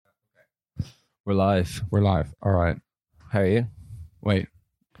We're live. We're live. All right. How are you? Wait,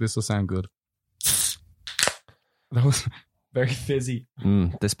 this will sound good. That was very fizzy.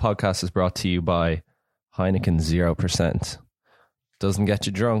 This podcast is brought to you by Heineken 0%. Doesn't get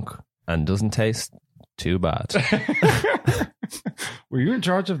you drunk and doesn't taste too bad. Were you in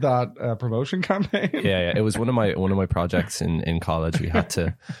charge of that promotion campaign? Yeah. It was one of my projects in college. We had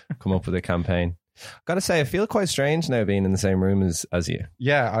to come up with a campaign. Gotta say, I feel quite strange now being in the same room as you.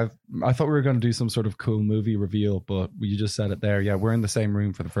 Yeah, I thought we were going to do some sort of cool movie reveal, but you just said it there. Yeah, we're in the same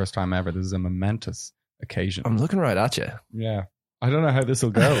room for the first time ever. This is a momentous occasion. I'm looking right at you. Yeah. I don't know how this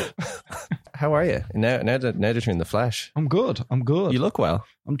will go. How are you? Now that you're in the flesh. I'm good. You look well.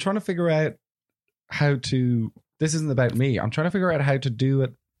 I'm trying to figure out how to... This isn't about me. I'm trying to figure out how to do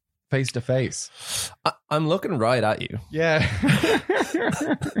it face to face. I'm looking right at you. Yeah.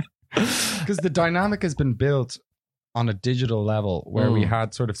 Because the dynamic has been built on a digital level where we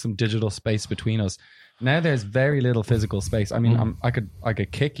had sort of some digital space between us. Now there's very little physical space. I mean, I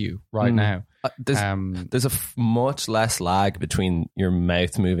could kick you right now. There's much less lag between your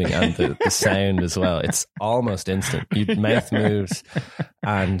mouth moving and the sound as well. It's almost instant. Your mouth moves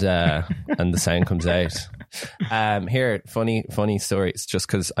and the sound comes out. Here, funny story. It's just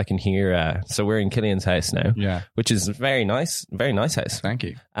because I can hear. So we're in Killian's house now, which is a very nice house. Thank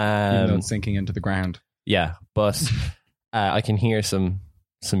you. Even though it's sinking into the ground. Yeah, but I can hear some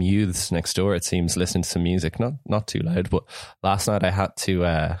youths next door. It seems listening to some music, not too loud. But last night I had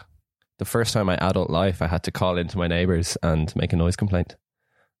to. The first time in my adult life, I had to call into my neighbours and make a noise complaint.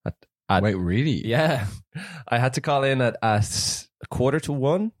 Wait, really? Yeah. I had to call in at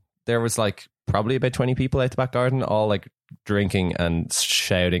 1:45. There was like probably about 20 people out the back garden, all like drinking and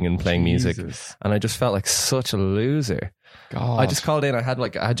shouting and playing music. And I just felt like such a loser. God. I just called in. I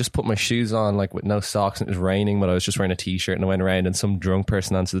had just put my shoes on like with no socks and it was raining, but I was just wearing a t-shirt and I went around and some drunk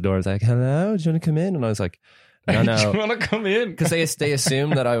person answered the door. I was like, hello, do you want to come in? And I was like, no. Do you want to come in? Because they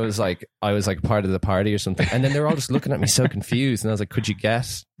assumed that I was like part of the party or something, and then they were all just looking at me so confused. And I was like, "Could you get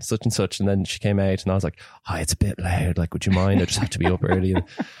such and such?" And then she came out, and I was like, "Hi, it's a bit loud. Like, would you mind? I just have to be up early." And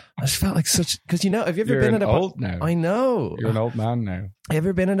I just felt like such because have you ever been at a old now? I know you're an old man now. Have you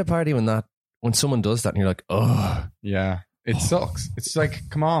ever been at a party when someone does that, and you're like, "Oh, yeah." It sucks. It's like,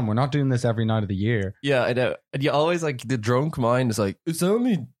 come on, we're not doing this every night of the year. Yeah, I know. And you always like the drunk mind is like, it's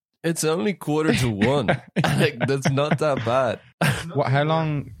only 1:45. Like, that's not that bad. How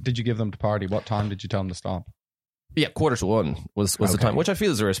long did you give them to party? What time did you tell them to stop? Yeah, 1:45 was the time, which I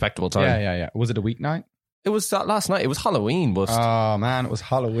feel is a respectable time. Yeah. Was it a weeknight? It was last night. It was Halloween, but oh man, it was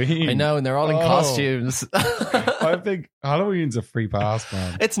Halloween. I know, and they're all in costumes. I think Halloween's a free pass,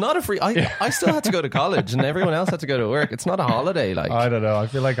 man. It's not a free. I still had to go to college, and everyone else had to go to work. It's not a holiday. Like, I don't know. I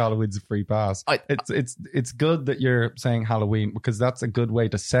feel like Halloween's a free pass. It's good that you're saying Halloween because that's a good way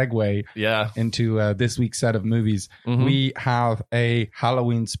to segue into this week's set of movies. Mm-hmm. We have a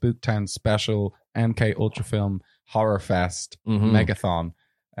Halloween Spooktown special MK Ultra Film Horror Fest megathon.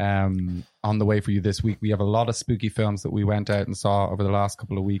 On the way for you this week. We have a lot of spooky films that we went out and saw over the last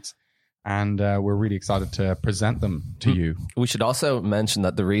couple of weeks, and we're really excited to present them to you. We should also mention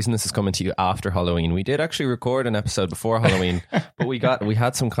that the reason this is coming to you after Halloween, we did actually record an episode before Halloween, but we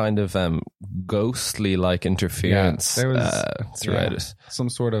had some kind of ghostly like interference throughout it. Some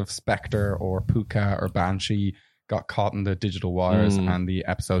sort of spectre or puka or banshee got caught in the digital wires and the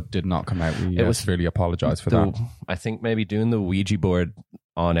episode did not come out. We really apologize for that. I think maybe doing the Ouija board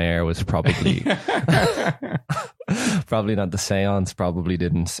on air was probably probably not. The seance probably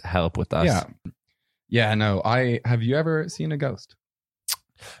didn't help with that. Yeah, no. Have you ever seen a ghost?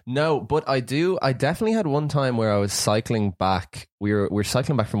 No, but I do. I definitely had one time where I was cycling back. We were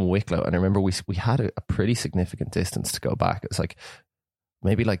cycling back from Wicklow, and I remember we had a pretty significant distance to go back. It was like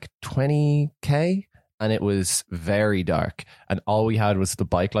maybe like 20k. And it was very dark. And all we had was the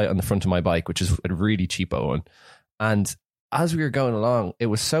bike light on the front of my bike, which is a really cheapo one. And as we were going along, it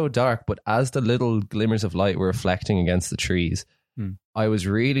was so dark. But as the little glimmers of light were reflecting against the trees, I was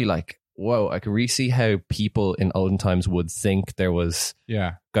really like, whoa, I could really see how people in olden times would think there was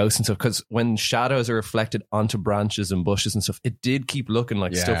ghosts and stuff. Because when shadows are reflected onto branches and bushes and stuff, it did keep looking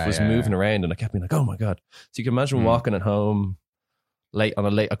like stuff was moving around. And I kept being like, oh my God. So you can imagine walking at home late on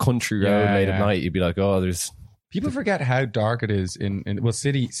a country road late at night, you'd be like, oh, there's people forget how dark it is in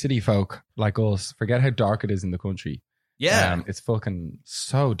city folk like us forget how dark it is in the country. It's fucking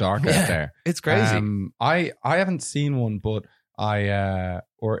so dark out there. It's crazy. I haven't seen one, but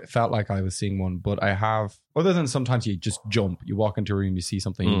or it felt like I was seeing one, but I have, other than sometimes you just jump, you walk into a room, you see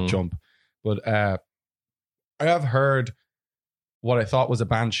something, you jump, but I have heard what I thought was a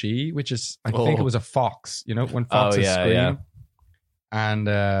banshee, which is I think it was a fox, when foxes scream. And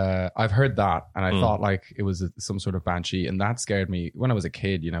I've heard that, and I thought like it was some sort of banshee, and that scared me when I was a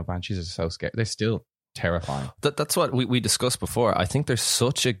kid. You know, banshees are so scary; they're still terrifying. That's what we discussed before. I think there's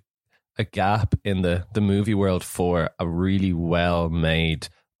such a gap in the movie world for a really well made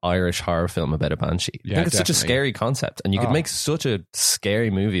Irish horror film about a banshee. I think it's such a scary concept, and you could make such a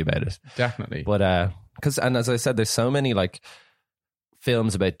scary movie about it. Definitely, but and as I said, there's so many like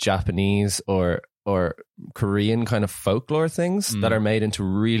films about Japanese or Korean kind of folklore things that are made into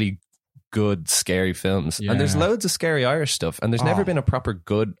really good scary films. And there's loads of scary Irish stuff, and there's never been a proper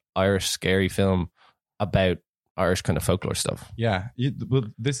good Irish scary film about Irish kind of folklore stuff. Yeah. Well,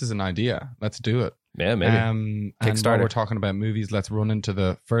 this is an idea. Let's do it. Yeah, maybe. And while we're talking about movies, let's run into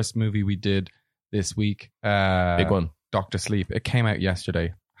the first movie we did this week. Big one. Dr. Sleep. It came out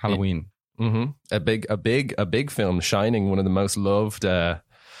yesterday, Halloween. Mm-hmm. A big film, Shining, one of the most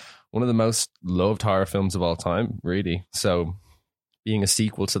loved horror films of all time, really. So being a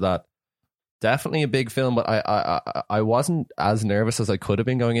sequel to that, definitely a big film, but I wasn't as nervous as I could have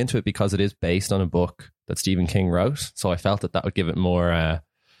been going into it because it is based on a book that Stephen King wrote. So I felt that would give it more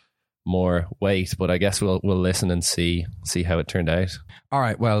weight, but I guess we'll listen and see how it turned out. All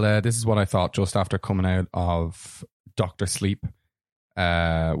right. Well, this is what I thought just after coming out of Dr. Sleep,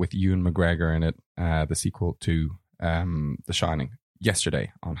 with Ewan McGregor in it, the sequel to The Shining,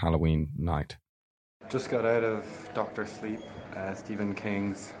 yesterday on Halloween night. Just got out of Dr. Sleep, Stephen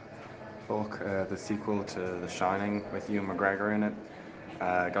King's book, the sequel to The Shining with Ewan McGregor in it.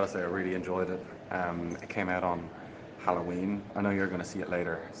 Gotta say, I really enjoyed it. It came out on Halloween. I know you're going to see it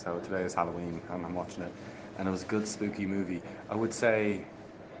later, so today is Halloween and I'm watching it. And it was a good spooky movie. I would say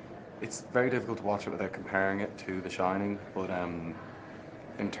it's very difficult to watch it without comparing it to The Shining, but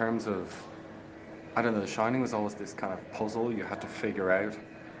in terms of, I don't know, The Shining was always this kind of puzzle you had to figure out,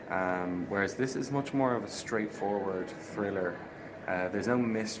 whereas this is much more of a straightforward thriller. There's no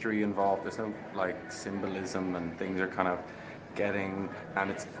mystery involved, there's no like symbolism, and things are kind of getting, and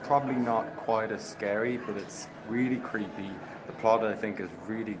it's probably not quite as scary, but it's really creepy. The plot, I think, is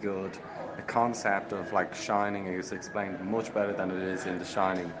really good. The concept of like Shining is explained much better than it is in The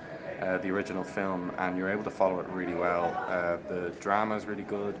Shining, the original film, and you're able to follow it really well. The drama is really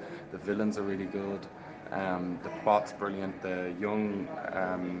good, the villains are really good, the plot's brilliant. The young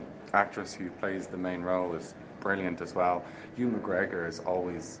actress who plays the main role is brilliant as well. Hugh McGregor is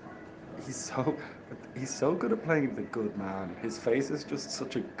always, he's so good at playing the good man. His face is just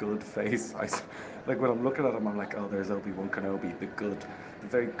such a good face. Like when I'm looking at him, I'm like, oh, there's Obi-Wan Kenobi, the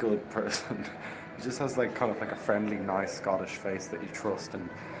very good person. He just has like kind of like a friendly, nice Scottish face that you trust, and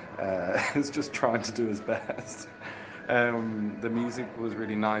is just trying to do his best. The music was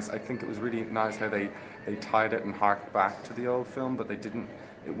really nice. I think it was really nice how they tied it and harked back to the old film, but it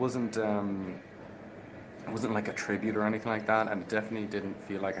wasn't like a tribute or anything like that, and it definitely didn't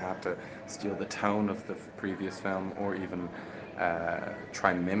feel like I had to steal the tone of the previous film or even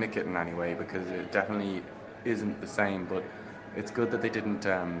try and mimic it in any way, because it definitely isn't the same. But it's good that they didn't,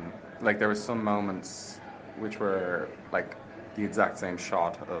 like there were some moments which were like the exact same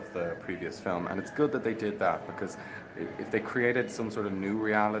shot of the previous film, and it's good that they did that, because if they created some sort of new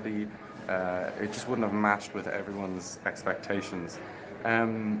reality, it just wouldn't have matched with everyone's expectations.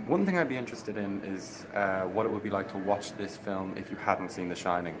 One thing I'd be interested in is what it would be like to watch this film if you hadn't seen The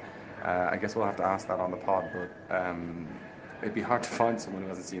Shining. I guess we'll have to ask that on the pod, but it'd be hard to find someone who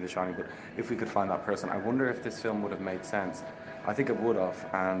hasn't seen The Shining, but if we could find that person, I wonder if this film would have made sense. I think it would have,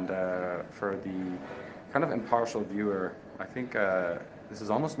 and for the kind of impartial viewer, I think this is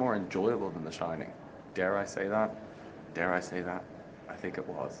almost more enjoyable than The Shining. Dare I say that? I think it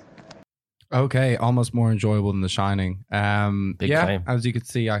was. Okay, almost more enjoyable than The Shining. Big claim. As you could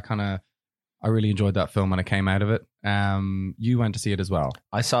see, I really enjoyed that film when I came out of it. You went to see it as well.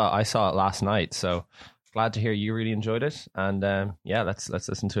 I saw it last night, so glad to hear you really enjoyed it. And let's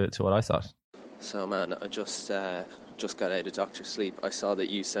listen to what I thought. So man, I just got out of Dr. Sleep. I saw that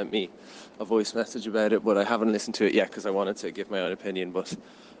you sent me a voice message about it, but I haven't listened to it yet because I wanted to give my own opinion. But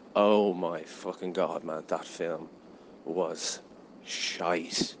oh my fucking god, man, that film was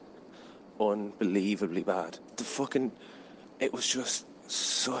shite. Unbelievably bad. It was just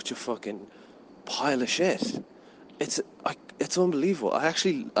such a fucking pile of shit. It's unbelievable. I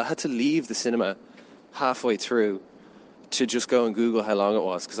had to leave the cinema halfway through to just go and Google how long it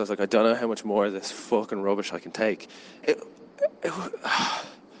was, because I was like, I don't know how much more of this fucking rubbish I can take. I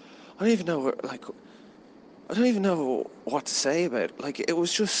don't even know what to say about it. Like, it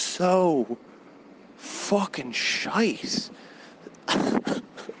was just so fucking shite.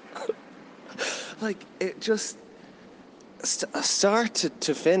 Like, it just start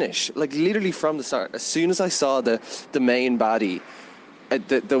to finish, like literally from the start, as soon as I saw the main baddie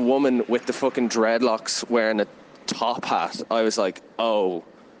the woman with the fucking dreadlocks wearing a top hat, I was like, oh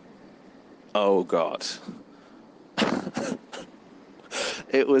God.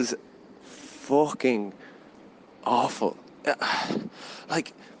 It was fucking awful.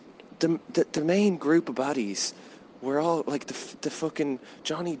 Like, the main group of baddies were all like the fucking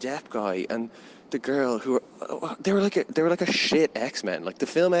Johnny Depp guy and the girl who were, they were like a shit X-Men. Like, the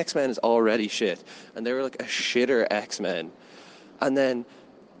film X-Men is already shit, and they were like a shitter X-Men. And then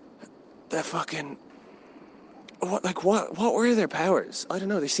the fucking what were their powers? I don't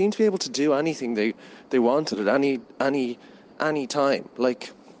know. They seemed to be able to do anything they wanted at any time.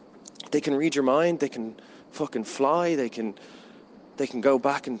 Like, they can read your mind, they can fucking fly, they can go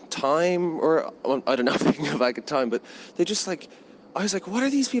back in time, or well, I don't know if they can go back in time, but they just like, I was like, what are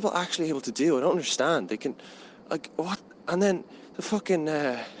these people actually able to do? I don't understand. They can, like, what? And then the fucking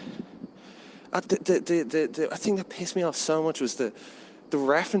the thing that pissed me off so much was the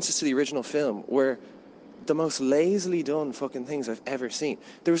references to the original film were the most lazily done fucking things I've ever seen.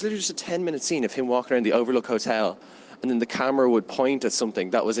 There was literally just a 10-minute scene of him walking around the Overlook Hotel, and then the camera would point at something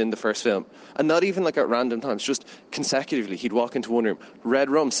that was in the first film. And not even like at random times, just consecutively. He'd walk into one room,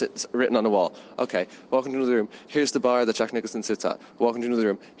 red rum sits written on the wall. Okay, walk into another room, here's the bar that Jack Nicholson sits at. Walk into another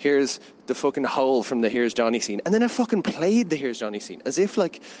room, here's the fucking hole from the Here's Johnny scene. And then I fucking played the Here's Johnny scene, as if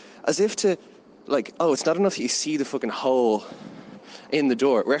to, like, oh, it's not enough that you see the fucking hole in the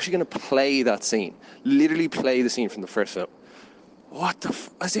door. We're actually going to play that scene. Literally play the scene from the first film. What the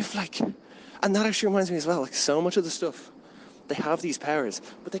as if, like... And that actually reminds me as well, like, so much of the stuff, they have these powers,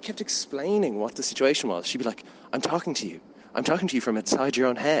 but they kept explaining what the situation was. She'd be like, I'm talking to you from inside your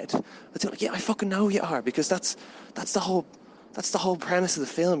own head. I'd be like, yeah, I fucking know you are, because that's the whole premise of the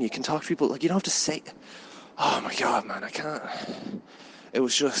film. You can talk to people, like, you don't have to say... Oh my God, man, I can't... It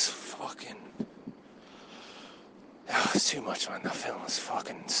was just fucking... Oh, it's too much, man. That film was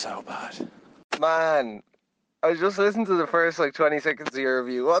fucking so bad. Man, I just listened to the first, 20 seconds of your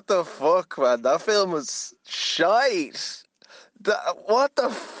review. What the fuck, man? That film was shite. What the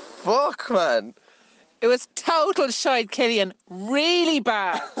fuck, man? It was total shite, Killian. Really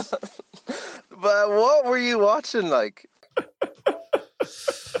bad. But what were you watching, like?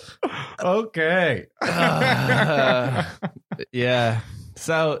 Okay. Yeah.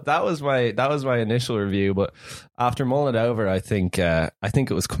 So that was my initial review, but after mulling it over, I think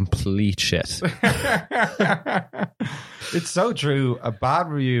it was complete shit. It's so true. A bad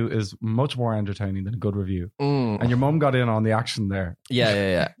review is much more entertaining than a good review. And your mum got in on the action there.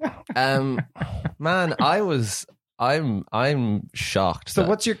 Yeah. Man, I'm shocked. So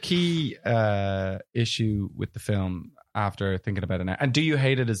what's your key issue with the film after thinking about it now? And do you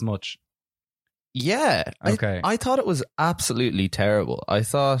hate it as much? Yeah. Okay. I thought it was absolutely terrible. I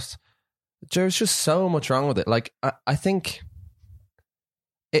thought there's just so much wrong with it. Like, I think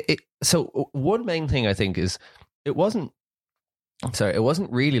so one main thing I think is it wasn't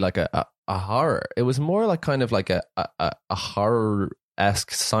really like a horror. It was more like kind of like a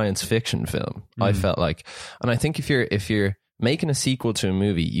horror-esque science fiction film, I felt like. And I think if you're making a sequel to a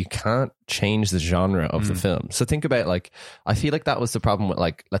movie, you can't change the genre of the film. So think about, like, I feel like that was the problem with,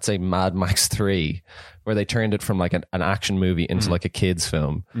 like, let's say Mad Max 3, where they turned it from like an action movie into like a kid's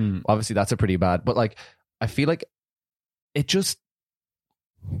film. Obviously that's a pretty bad, but like, I feel like it just,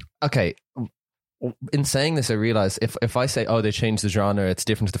 okay, in saying this, I realize if I say, oh, they changed the genre, it's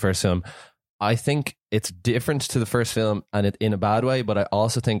different to the first film, I think it's different to the first film, and it in a bad way, but I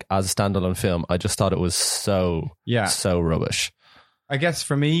also think as a standalone film, I just thought it was so rubbish. I guess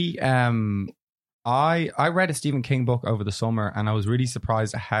for me, I read a Stephen King book over the summer, and I was really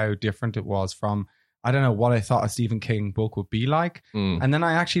surprised at how different it was from, I don't know, what I thought a Stephen King book would be like. And then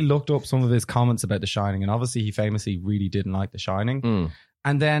I actually looked up some of his comments about The Shining, and obviously he famously really didn't like The Shining.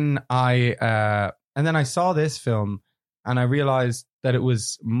 And then I saw this film, and I realized that it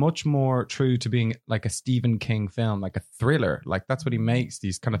was much more true to being like a Stephen King film, like a thriller. Like, that's what he makes,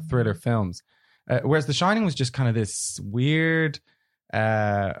 these kind of thriller films. Whereas The Shining was just kind of this weird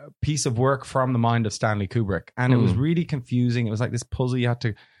piece of work from the mind of Stanley Kubrick. And it was really confusing. It was like this puzzle you had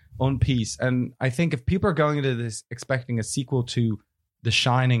to unpiece. And I think if people are going into this expecting a sequel to The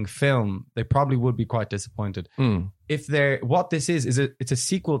Shining film, they probably would be quite disappointed. If what this is it's a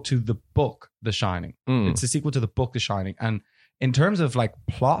sequel to the book The Shining. It's a sequel to the book The Shining. And in terms of like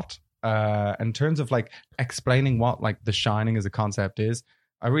plot, in terms of like explaining what like The Shining as a concept is,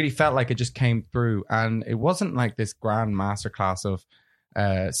 I really felt like it just came through, and it wasn't like this grand masterclass of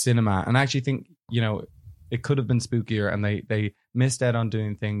cinema. And I actually think, you know, it could have been spookier, and they missed out on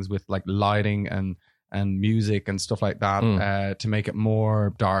doing things with like lighting and music and stuff like that to make it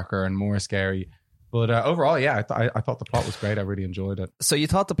more darker and more scary. But overall, yeah, I thought the plot was great. I really enjoyed it. So you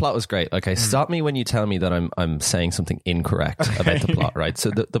thought the plot was great. Okay, stop me when you tell me that I'm saying something incorrect about the plot, right? So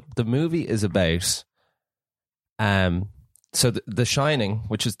the movie is about so the Shining,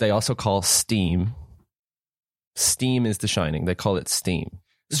 which is they also call steam. Steam is the Shining. They call it steam.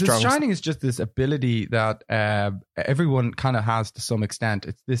 The Shining is just this ability that everyone kind of has to some extent.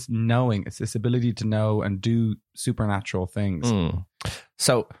 It's this knowing. It's this ability to know and do supernatural things.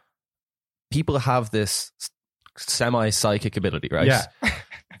 So people have this semi-psychic ability, right? Yeah.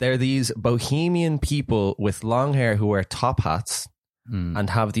 They're these bohemian people with long hair who wear top hats and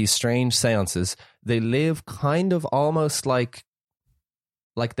have these strange seances. They live kind of almost like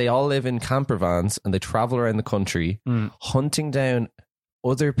they all live in camper vans and they travel around the country hunting down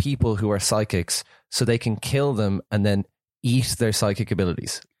other people who are psychics so they can kill them and then eat their psychic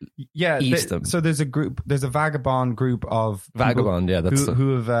abilities. Yeah, eat them. So there's a vagabond group of vagabond,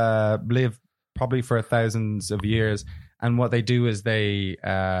 who have lived probably for thousands of years, and what they do is they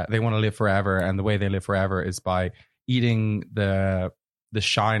want to live forever, and the way they live forever is by eating the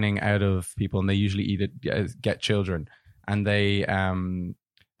shining out of people, and they usually eat it, get children, and they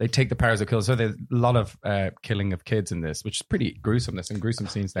take the powers of kill. So there's a lot of killing of kids in this, which is pretty gruesome. There's some gruesome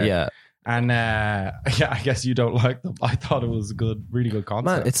scenes there. Yeah. And I guess you don't like them. I thought it was a really good concept.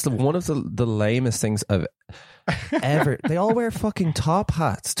 Man, it's one of the lamest things I've ever. They all wear fucking top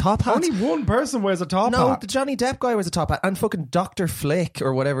hats. Top hats. Only one person wears a top hat. No, the Johnny Depp guy wears a top hat. And fucking Dr. Flick,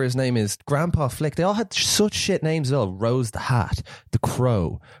 or whatever his name is, Grandpa Flick. They all had such shit names as well. Rose the Hat, the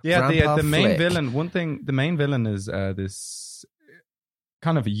Crow. Yeah, the main villain. One thing, the main villain is this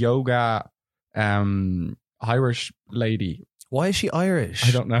kind of yoga Irish lady. Why is she Irish?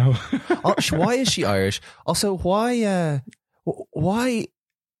 I don't know. Why is she Irish? Also, why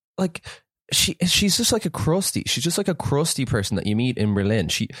like she's just like a crusty. She's just like a crusty person that you meet in Berlin.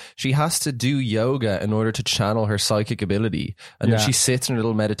 She has to do yoga in order to channel her psychic ability. And then she sits in a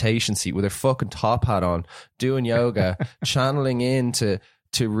little meditation seat with her fucking top hat on, doing yoga, channeling in to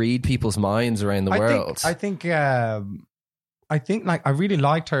read people's minds around the world. I think like I really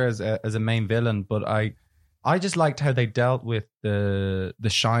liked her as a main villain, but I just liked how they dealt with the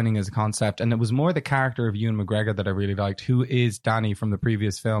Shining as a concept, and it was more the character of Ewan McGregor that I really liked, who is Danny from the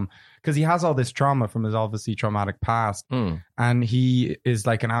previous film, because he has all this trauma from his obviously traumatic past, and he is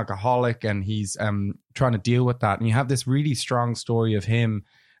like an alcoholic, and he's trying to deal with that, and you have this really strong story of him,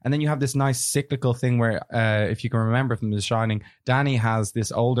 and then you have this nice cyclical thing where, if you can remember from The Shining, Danny has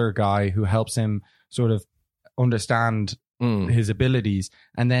this older guy who helps him sort of understand his abilities,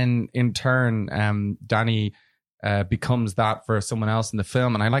 and then in turn Danny becomes that for someone else in the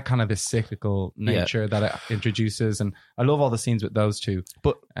film, and I like kind of this cyclical nature that it introduces, and I love all the scenes with those two.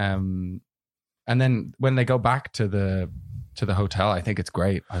 But and then when they go back to the hotel, I think it's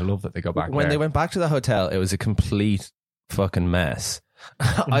great. I love that they go back when they went back to the hotel. It was a complete fucking mess.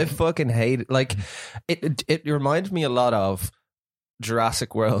 I fucking hate it. Like it reminds me a lot of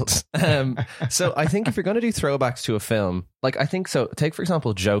Jurassic World. So I think if you're going to do throwbacks to a film, like I think so, take for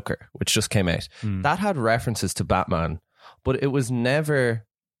example Joker, which just came out, that had references to Batman, but it was never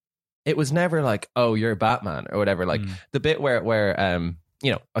like, oh, you're Batman or whatever. Like the bit where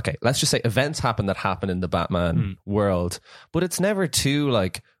you know, okay, let's just say events happen in the Batman world, but it's never too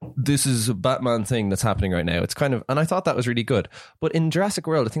like, this is a Batman thing that's happening right now. It's kind of, and I thought that was really good. But in Jurassic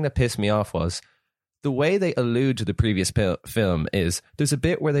World, the thing that pissed me off was the way they allude to the previous film is there's a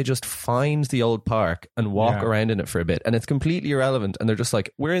bit where they just find the old park and walk around in it for a bit, and it's completely irrelevant, and they're just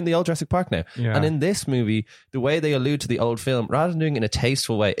like, we're in the old Jurassic Park now. And in this movie, the way they allude to the old film, rather than doing it in a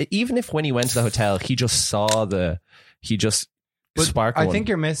tasteful way, even if when he went to the hotel he just sparked I think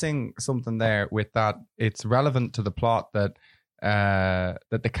you're missing something there with that. It's relevant to the plot that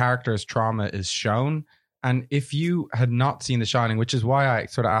the character's trauma is shown. And if you had not seen The Shining, which is why I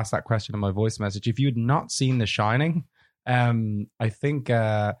sort of asked that question in my voice message, if you had not seen The Shining, I think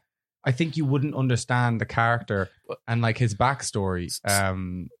you wouldn't understand the character and like his backstory.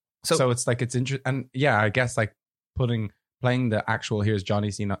 So it's like, it's interesting. And yeah, I guess like playing the actual here's Johnny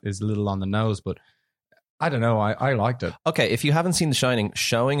scene is a little on the nose, but I don't know. I liked it. Okay, if you haven't seen The Shining,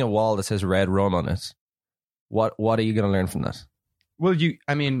 showing a wall that says red rum on it, what are you going to learn from that? Well,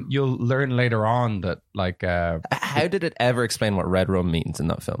 you'll learn later on that like... how did it ever explain what red rum means in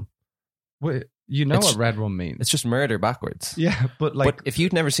that film? Well, what red rum means. It's just murder backwards. Yeah, but like... But if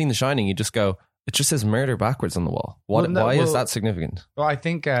you'd never seen The Shining, you just go, it just says murder backwards on the wall. Why is that significant? Well, I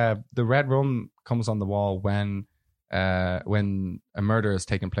think the red rum comes on the wall when a murder is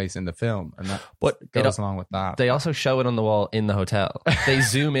taking place in the film, and that goes along with that. They also show it on the wall in the hotel. They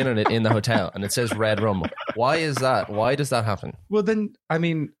zoom in on it in the hotel, and it says red rum. Why is that? Why does that happen? Well, then, I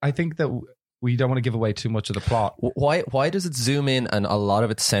mean, I think that we don't want to give away too much of the plot. Why does it zoom in and a lot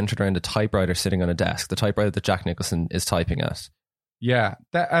of it's centered around a typewriter sitting on a desk, the typewriter that Jack Nicholson is typing at? Yeah,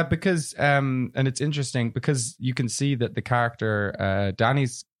 that because and it's interesting because you can see that the character,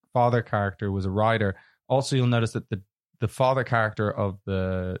 Danny's father character, was a writer. Also, you'll notice that the father character of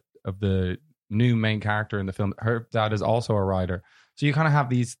the new main character in the film, her dad is also a writer. So you kind of have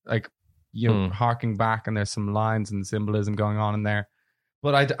these like, you know, harking back, and there's some lines and symbolism going on in there.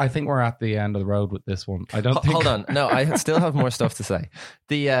 But I think we're at the end of the road with this one. I don't think. Hold on, no, I still have more stuff to say.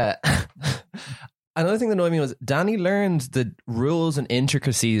 The another thing that annoyed me was Danny learned the rules and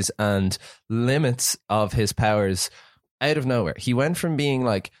intricacies and limits of his powers out of nowhere. He went from being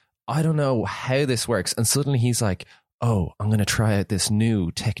like, I don't know how this works, and suddenly he's like, oh, I'm going to try out this new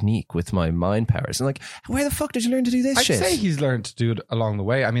technique with my mind powers. And like, where the fuck did you learn to do this shit? I'd say he's learned to do it along the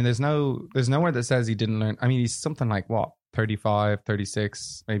way. I mean, there's nowhere that says he didn't learn. I mean, he's something like, what, 35,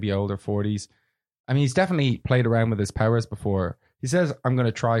 36, maybe older, 40s. I mean, he's definitely played around with his powers before. He says, I'm going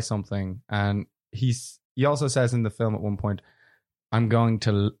to try something. And he also says in the film at one point, I'm going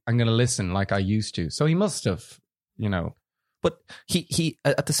to listen like I used to. So he must have, you know. But he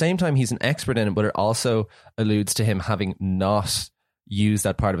at the same time, he's an expert in it, but it also alludes to him having not used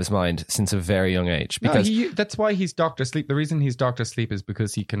that part of his mind since a very young age. Because that's why he's Dr. Sleep. The reason he's Dr. Sleep is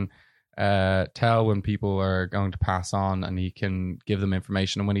because he can tell when people are going to pass on, and he can give them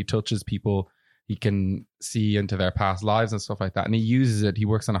information. And when he touches people, he can see into their past lives and stuff like that. And he uses it. He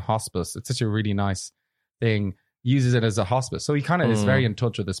works on a hospice. It's such a really nice thing. He uses it as a hospice. So he kind of is very in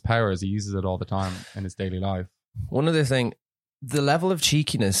touch with his powers. He uses it all the time in his daily life. One other thing, the level of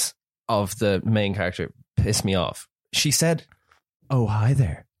cheekiness of the main character pissed me off. She said, oh, hi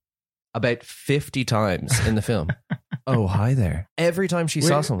there, about 50 times in the film. Oh, hi there. Every time she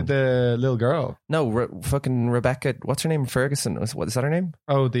saw someone. The little girl. No, fucking Rebecca, what's her name? Ferguson. What is that her name?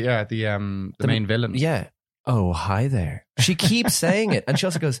 Oh, the main villain. Yeah. Oh, hi there. She keeps saying it. And she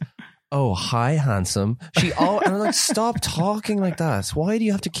also goes, oh, hi, handsome. And I'm like, stop talking like that. Why do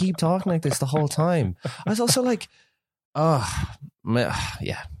you have to keep talking like this the whole time? I was also like, yeah.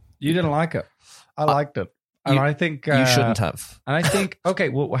 You didn't like it. I liked it. And I think you shouldn't have. And I think, okay,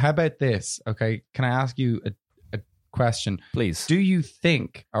 well, how about this? Okay, can I ask you a question? Please. Do you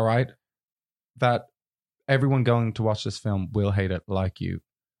think, all right, that everyone going to watch this film will hate it like you?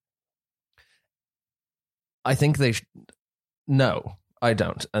 I think no, I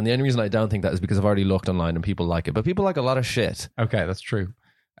don't. And the only reason I don't think that is because I've already looked online and people like it. But people like a lot of shit. Okay, that's true.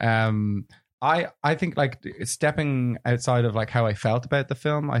 I think like stepping outside of like how I felt about the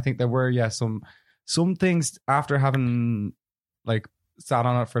film, I think there were some things after having like sat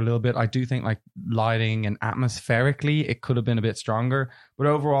on it for a little bit. I do think like lighting and atmospherically it could have been a bit stronger, but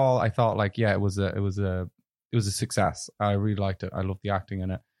overall I thought like it was a success. I really liked it. I loved the acting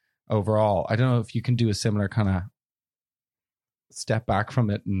in it overall. I don't know if you can do a similar kind of step back from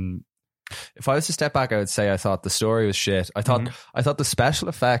it. And if I was to step back, I would say I thought the story was shit. I thought the special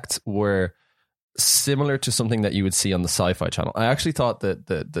effects were similar to something that you would see on the Sci-Fi Channel. I actually thought that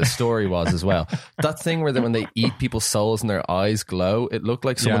the story was as well. That thing where when they eat people's souls and their eyes glow, it looked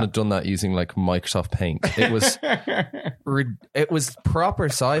like someone had done that using like Microsoft Paint. It was proper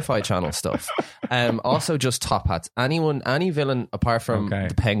Sci-Fi Channel stuff. Also just top hats. Any villain apart from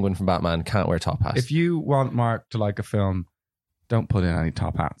the Penguin from Batman can't wear top hats. If you want Mark to like a film, don't put in any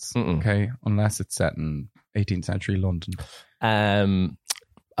top hats, okay? Unless it's set in 18th century London.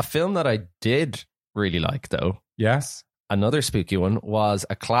 A film that I did really like, though. Yes. Another spooky one was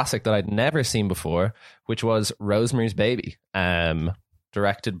a classic that I'd never seen before, which was Rosemary's Baby,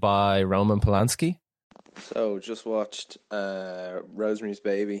 directed by Roman Polanski. So just watched Rosemary's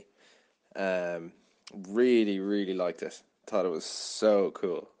Baby. Really, really liked it. Thought it was so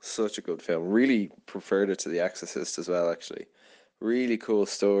cool. Such a good film. Really preferred it to The Exorcist as well, actually. Really cool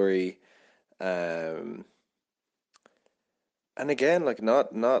story. And again, like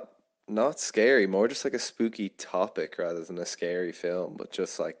not scary, more just like a spooky topic rather than a scary film. But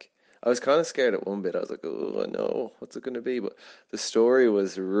just like, I was kind of scared at one bit. I was like, oh no, what's it going to be? But the story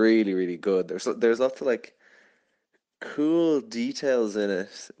was really, really good. There's lots of like cool details in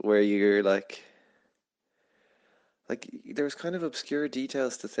it where you're like there was kind of obscure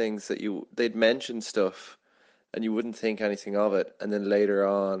details to things that they'd mention stuff and you wouldn't think anything of it, and then later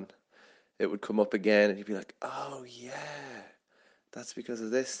on it would come up again and you'd be like, oh yeah, that's because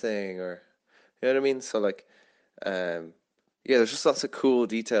of this thing, or you know what I mean? So like, there's just lots of cool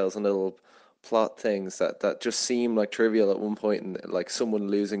details and little plot things that just seem like trivial at one point, and like someone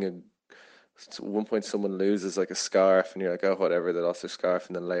loses like a scarf and you're like, oh whatever, they lost their scarf,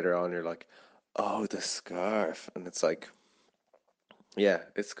 and then later on you're like, oh, the scarf, and it's like, yeah,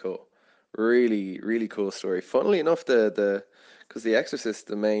 it's cool. Really, really cool story. Funnily enough, because the Exorcist,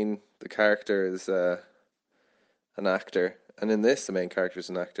 the character is an actor, and in this, the main character is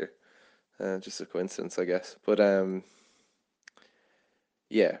an actor. Just a coincidence, I guess. But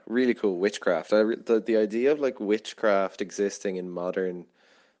yeah, really cool witchcraft. The idea of like witchcraft existing in modern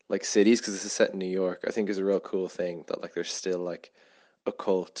like cities, because this is set in New York, I think is a real cool thing. That like there's still like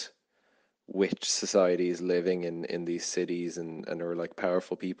occult witch societies living in these cities, and or like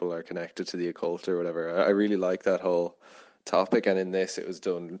powerful people are connected to the occult or whatever. I really like that whole topic, and in this it was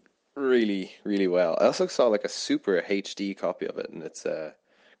done really, really well. I also saw like a super HD copy of it, and it's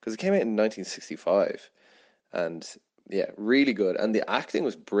because it came out in 1965, and yeah, really good. And the acting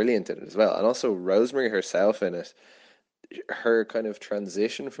was brilliant in it as well. And also Rosemary herself in it, her kind of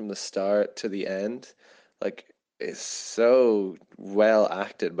transition from the start to the end, like, is so well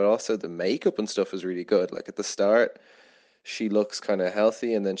acted, but also the makeup and stuff is really good. Like at the start, she looks kind of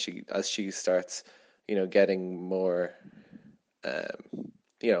healthy, and then as she starts, getting more,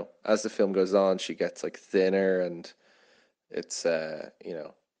 as the film goes on, she gets like thinner, and it's,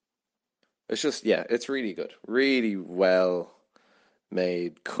 it's just, yeah, it's really good. Really well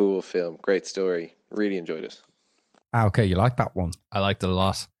made, cool film. Great story. Really enjoyed it. Okay, you like that one? I liked it a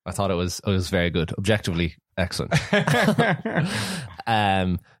lot. I thought it was very good. Objectively excellent.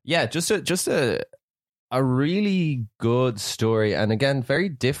 Yeah, just a really good story, and again, very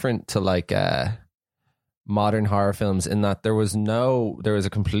different to like modern horror films in that there was a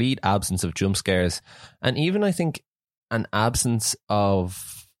complete absence of jump scares, and even I think an absence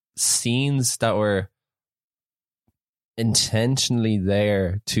of scenes that were intentionally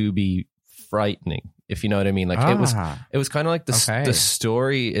there to be frightening, if you know what I mean. Like it was kind of like the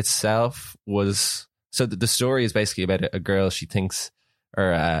story itself was, so the story is basically about a girl, she thinks,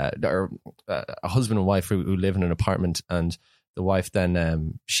 or a husband and wife who live in an apartment, and the wife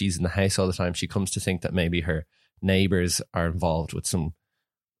then, she's in the house all the time. She comes to think that maybe her neighbors are involved with some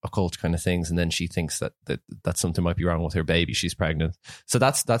occult kind of things, and then she thinks that something might be wrong with her baby. She's pregnant. So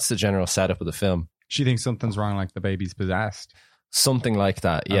that's the general setup of the film. She thinks something's wrong, like the baby's possessed. Something like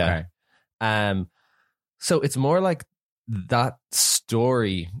that, yeah. Okay. So it's more like that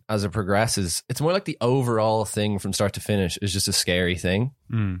story as it progresses. It's more like the overall thing from start to finish is just a scary thing.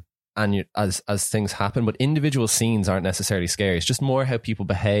 And as things happen, but individual scenes aren't necessarily scary. It's just more how people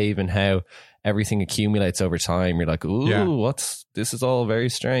behave and how everything accumulates over time. You're like, ooh, this is all very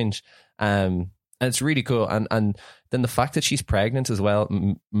strange. And it's really cool. And then the fact that she's pregnant as well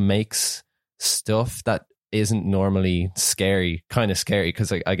makes stuff that isn't normally scary kind of scary,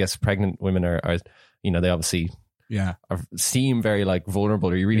 because I guess pregnant women are they obviously seem very like vulnerable,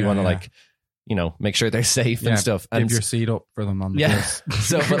 or you really want to like, make sure they're safe and stuff. And give your seat up for them on the bus.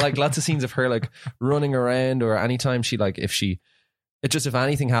 So, but like lots of scenes of her like running around, or anytime she like, if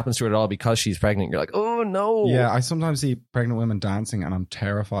anything happens to her at all because she's pregnant, you're like, oh no. Yeah, I sometimes see pregnant women dancing and I'm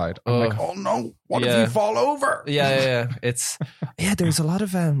terrified. I'm like, oh no, what if you fall over? Yeah. It's there's a lot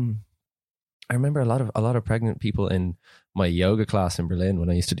of I remember a lot of pregnant people in my yoga class in Berlin when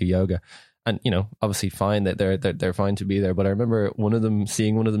I used to do yoga. And, obviously fine that they're fine to be there. But I remember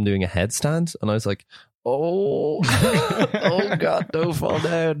seeing one of them doing a headstand, and I was like, oh, oh God, don't fall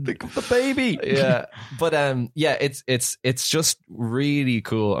down. Think of the baby. Yeah. But, it's just really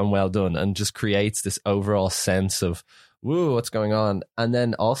cool and well done, and just creates this overall sense of, whoa, what's going on? And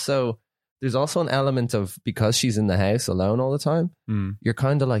then also, there's also an element of, because she's in the house alone all the time, you're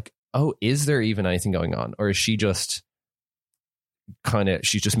kind of like, oh, is there even anything going on? Or is she just...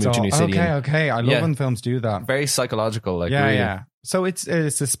 she's just moved to a new city. Okay. I love when films do that. Very psychological, like So it's a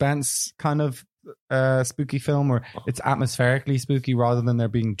suspense kind of spooky film, or it's atmospherically spooky rather than there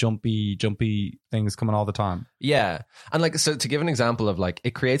being jumpy things coming all the time. Yeah, and like, so to give an example of like,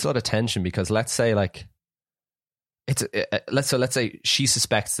 it creates a lot of tension, because let's say like let's say she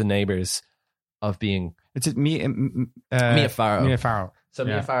suspects the neighbors of being Mia Farrow. Mia Farrow. So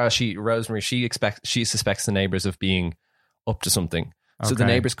Mia Farrow, Rosemary, she suspects the neighbors of being up to something. So the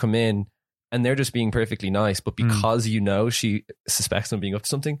neighbors come in and they're just being perfectly nice, but because she suspects them being up to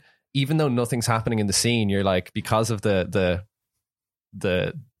something, even though nothing's happening in the scene, you're like, because of the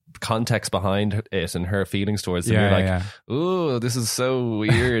context behind it and her feelings towards them, you're like, ooh, this is so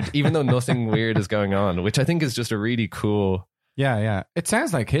weird, even though nothing weird is going on, which I think is just a really cool... Yeah. It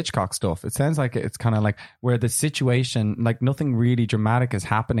sounds like Hitchcock stuff. It sounds like it's kind of like where the situation, like nothing really dramatic is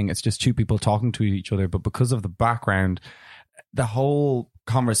happening. It's just two people talking to each other, but because of the background, the whole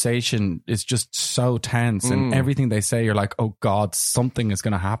conversation is just so tense, and everything they say, you're like, oh God, something is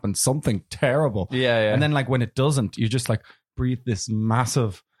going to happen, something terrible. Yeah. And then like when it doesn't, you just like breathe this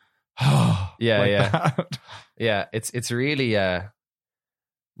massive that. Yeah. It's really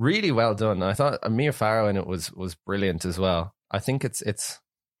Really well done. I thought Mia Farrow in it was brilliant as well. I think it's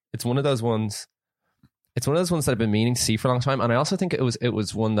one of those ones. It's one of those ones that I've been meaning to see for a long time, and I also think it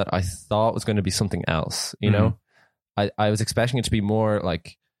was one that I thought was going to be something else. You know, I was expecting it to be more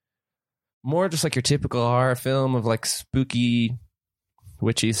just like your typical horror film of like spooky,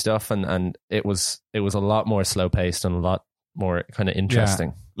 witchy stuff, and it was a lot more slow paced and a lot more kind of interesting.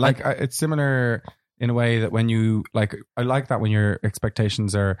 Yeah. Like it's similar in a way that when you like, I like that when your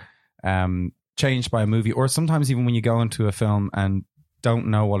expectations are changed by a movie, or sometimes even when you go into a film and don't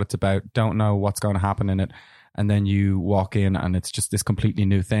know what it's about, don't know what's going to happen in it, and then you walk in and it's just this completely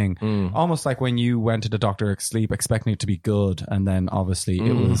new thing. Almost like when you went to the Dr. Sleep expecting it to be good, and then obviously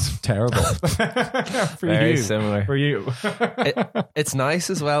it was terrible. Very similar. For you. It's nice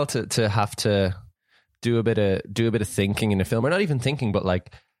as well to have to do a bit of thinking in a film, or not even thinking, but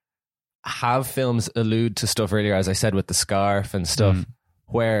like have films allude to stuff earlier, as I said, with the scarf and stuff.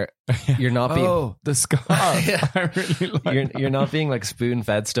 Where you're not being the scarf. Yeah. I really like you're not being like spoon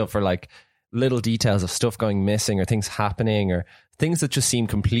fed stuff, or like little details of stuff going missing or things happening or things that just seem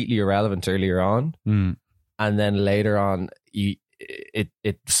completely irrelevant earlier on, and then later on it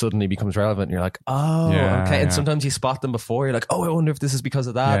suddenly becomes relevant. And you're like, okay. And sometimes you spot them before. You're like, I wonder if this is because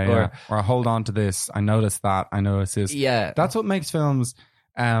of that, or I hold on to this. I noticed that. I noticed this. Yeah, that's what makes films.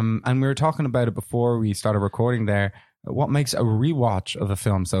 And we were talking about it before we started recording there. What makes a rewatch of a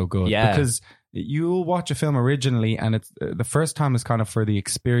film so good? Yeah. Because you'll watch a film originally and it's the first time is kind of for the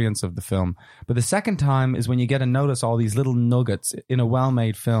experience of the film. But the second time is when you get to notice all these little nuggets in a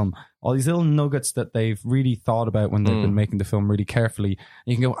well-made film, all these little nuggets that they've really thought about when they've been making the film really carefully. And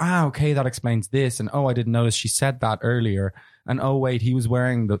you can go, okay, that explains this. And I didn't notice she said that earlier. And wait, he was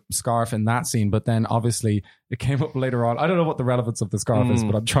wearing the scarf in that scene. But then obviously it came up later on. I don't know what the relevance of the scarf is,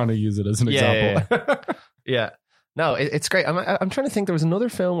 but I'm trying to use it as an example. Yeah. No, it's great. I'm trying to think. There was another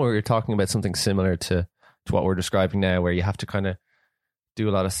film where you're talking about something similar to what we're describing now, where you have to kind of do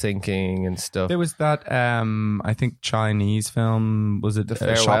a lot of thinking and stuff. There was that, I think, Chinese film. Was it The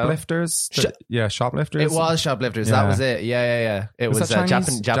Farewell? Shoplifters? Shoplifters. It was Shoplifters. Yeah. That was it. Yeah. It was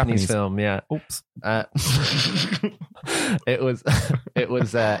a Japanese film. Yeah. Oops. It was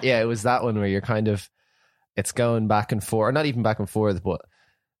that one where you're kind of, it's going back and forth, or not even back and forth, but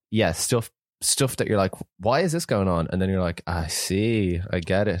yeah, stuff that you're like, why is this going on? And then you're like, I see, I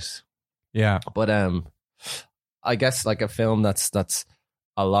get it. Yeah. But I guess like a film that's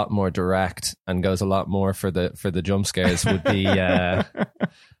a lot more direct and goes a lot more for the jump scares would be the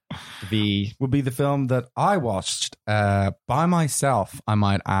film that I watched by myself, I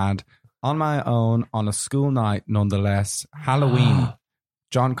might add, on my own, on a school night nonetheless. Halloween.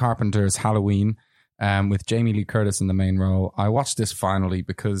 John Carpenter's Halloween, with Jamie Lee Curtis in the main role. I watched this finally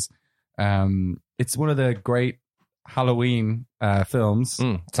because it's one of the great Halloween films.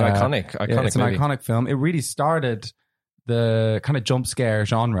 It's an iconic it's an movie. iconic film. It really started the kind of jump scare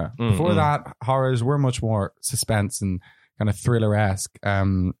genre. Before that, horrors were much more suspense and kind of thriller-esque.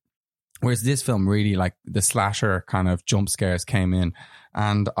 Whereas this film really, like, the slasher kind of jump scares came in.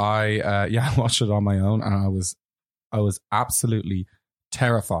 And I watched it on my own, and I was absolutely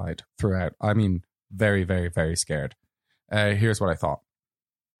terrified throughout. I mean, very, very, very scared. Here's what I thought.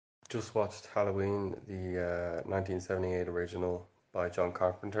 Just watched Halloween, the 1978 original by John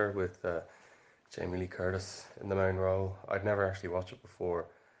Carpenter with Jamie Lee Curtis in the main role. I'd never actually watched it before.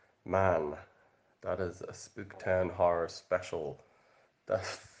 Man, that is a Spooktown horror special.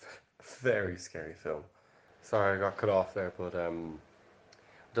 That's a very scary film. Sorry I got cut off there, but I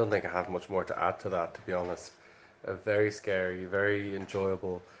don't think I have much more to add to that, to be honest. Very scary, very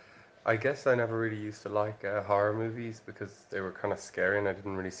enjoyable. I guess I never really used to like horror movies because they were kind of scary and I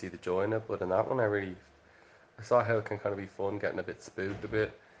didn't really see the joy in it. But in that one, I saw how it can kind of be fun, getting a bit spooked a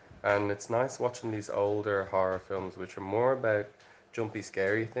bit. And it's nice watching these older horror films, which are more about jumpy,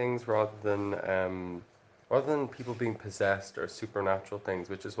 scary things rather than people being possessed or supernatural things,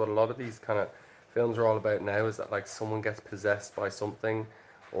 which is what a lot of these kind of films are all about now. Is that like someone gets possessed by something,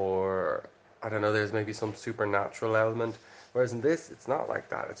 or I don't know, there's maybe some supernatural element. Whereas in this, it's not like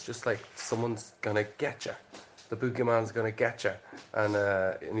that. It's just like someone's gonna get you. The boogeyman's gonna get you,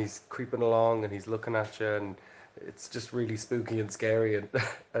 and he's creeping along and he's looking at you, and it's just really spooky and scary, and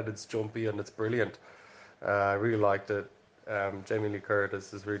and it's jumpy and it's brilliant. I really liked it. Jamie Lee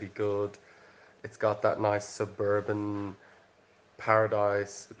Curtis is really good. It's got that nice suburban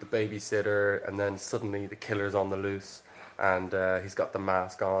paradise with the babysitter, and then suddenly the killer's on the loose, and he's got the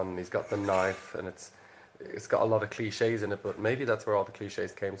mask on, and he's got the knife, and it's got a lot of cliches in it, but maybe that's where all the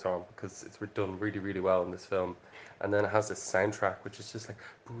cliches came from, because it's done really, really well in this film. And then it has this soundtrack which is just like,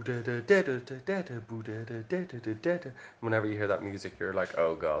 whenever you hear that music, you're like,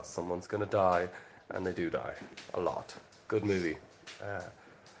 oh god, someone's gonna die, and they do die a lot. Good movie.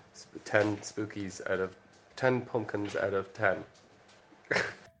 10 spookies out of 10 pumpkins out of 10.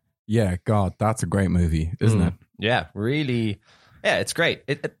 Yeah, God, that's a great movie, isn't it? Yeah, really. Yeah, it's great.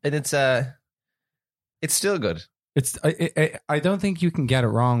 It's still good. I don't think you can get it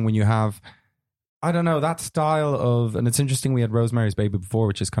wrong when you have, I don't know, that style of, and it's interesting, we had Rosemary's Baby before,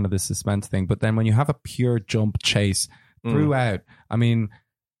 which is kind of this suspense thing, but then when you have a pure jump chase throughout, I mean,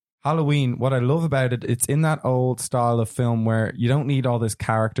 Halloween, what I love about it, it's in that old style of film where you don't need all this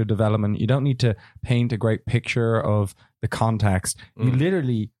character development. You don't need to paint a great picture of the context. You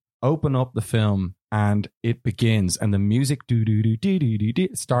literally open up the film and it begins, and the music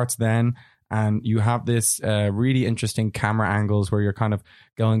starts then, and you have this really interesting camera angles where you're kind of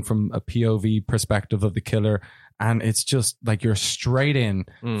going from a POV perspective of the killer, and it's just like you're straight in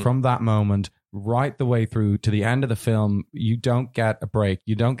from that moment right the way through to the end of the film. You don't get a break.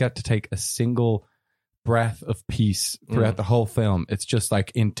 You don't get to take a single breath of peace throughout the whole film. It's just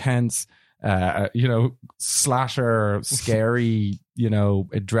like intense, slasher, scary,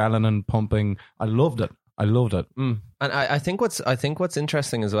 adrenaline pumping. I loved it. And I think what's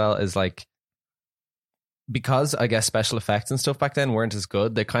interesting as well is, like, because I guess special effects and stuff back then weren't as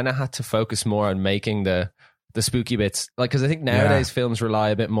good, they kind of had to focus more on making the spooky bits, like, because I think nowadays films rely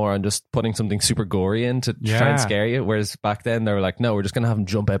a bit more on just putting something super gory in to try and scare you, whereas back then they were like, no, we're just gonna have him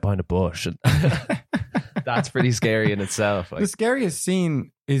jump out behind a bush, and that's pretty scary in itself. Like, the scariest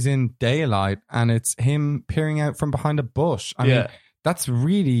scene is in daylight, and it's him peering out from behind a bush. I mean, that's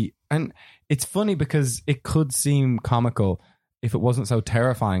really, and it's funny because it could seem comical if it wasn't so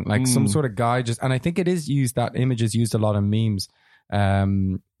terrifying, like some sort of guy just, and I think it is used, that image is used a lot in memes,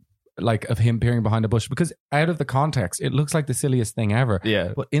 like of him peering behind a bush, because out of the context it looks like the silliest thing ever,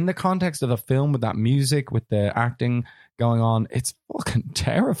 but in the context of the film, with that music, with the acting going on, it's fucking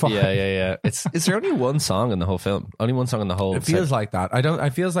terrifying. Is there only one song in the whole film? Only one song in the whole it feels like that. I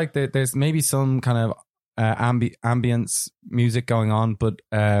feels like there's maybe some kind of ambience music going on, but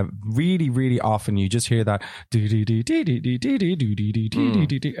really, really often you just hear that and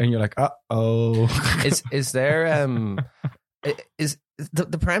you're like, uh-oh. Is there is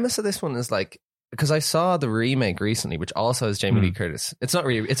the premise of this one is like, because I saw the remake recently, which also has Jamie Lee Curtis. It's not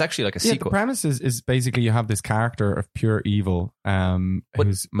really, it's actually like a sequel. The premise is basically you have this character of pure evil,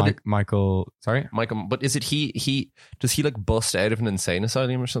 who's Michael. But is it he does he like bust out of an insane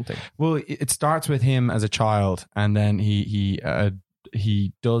asylum or something? Well, it starts with him as a child, and then he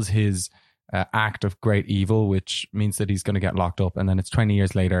does his act of great evil, which means that he's going to get locked up, and then it's 20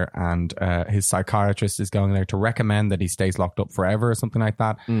 years later, and his psychiatrist is going there to recommend that he stays locked up forever or something like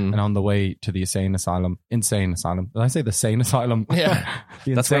that. And on the way to the insane asylum, did I say the sane asylum? Yeah.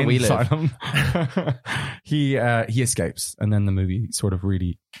 That's where we live. he escapes, and then the movie sort of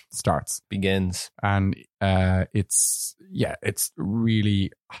really begins, and it's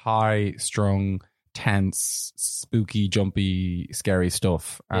really high strung, tense, spooky, jumpy, scary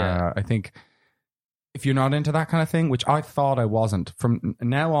stuff. I think if you're not into that kind of thing, which I thought I wasn't, from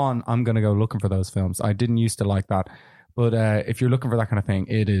now on I'm going to go looking for those films. I didn't used to like that, but if you're looking for that kind of thing,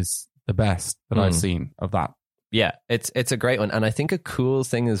 it is the best that I've seen of that. Yeah, it's a great one. And I think a cool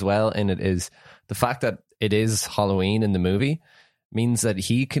thing as well in it is the fact that it is Halloween in the movie means that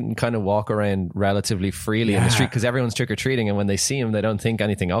he can kind of walk around relatively freely in the street, because everyone's trick-or-treating, and when they see him they don't think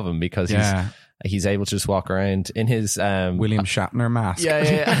anything of him, because he's able to just walk around in his William Shatner mask.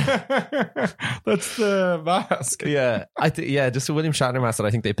 That's the mask. Just a William Shatner mask that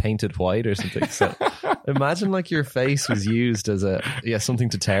I think they painted white or something. So imagine like your face was used as something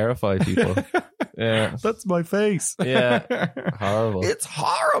to terrify people. Yeah, that's my face. Yeah, horrible. It's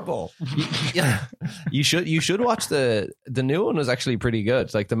horrible. You should watch the new one. Was actually pretty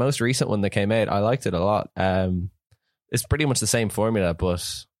good. Like the most recent one that came out, I liked it a lot. It's pretty much the same formula,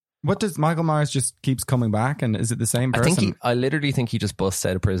 but what does Michael Myers just keeps coming back, and is it the same person? I literally think he just busts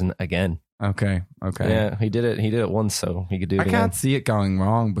out of prison again. Okay. Yeah, he did it once, so he could do it again. I can't see it going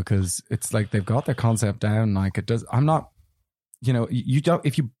wrong, because it's like they've got their concept down. Like it does. I'm not.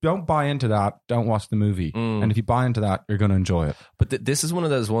 If you don't buy into that, don't watch the movie. And if you buy into that, you're going to enjoy it. But this is one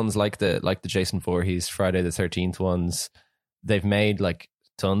of those ones like the Jason Voorhees, Friday the 13th ones. They've made like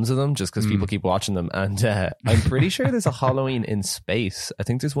tons of them just because people keep watching them. And I'm pretty sure there's a Halloween in space. I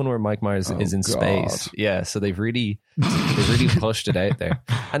think there's one where Mike Myers is in space. Yeah, so they've really pushed it out there.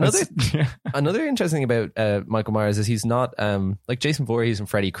 Another interesting thing about Michael Myers is he's not like Jason Voorhees and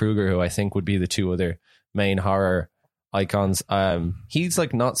Freddy Krueger, who I think would be the two other main horror icons. He's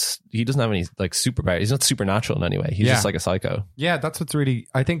like he doesn't have any like superpower. He's not supernatural in any way. He's just like a psycho. Yeah, that's what's really,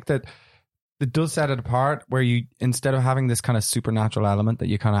 I think that it does set it apart, where you, instead of having this kind of supernatural element that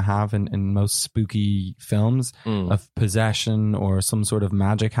you kind of have in most spooky films of possession or some sort of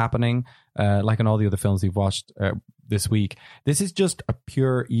magic happening, like in all the other films we've watched this week, this is just a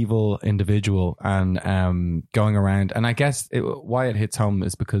pure evil individual and going around. And I guess why it hits home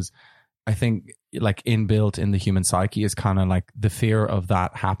is because I think like inbuilt in the human psyche is kind of like the fear of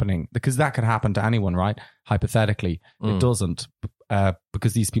that happening, because that could happen to anyone, right? Hypothetically, it doesn't.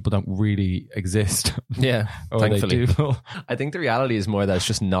 Because these people don't really exist. Yeah, or thankfully. they do. I think the reality is more that it's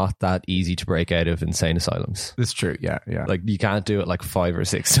just not that easy to break out of insane asylums. That's true, yeah. Like, you can't do it like 5 or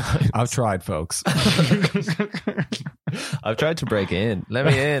 6 times. I've tried, folks. I've tried to break in. Let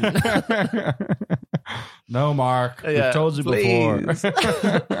me in. No, Mark. I've told you please.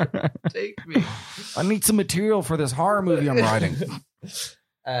 before. Take me. I need some material for this horror movie I'm writing.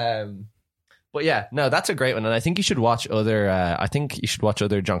 But yeah, no, that's a great one, and I think you should watch other. I think you should watch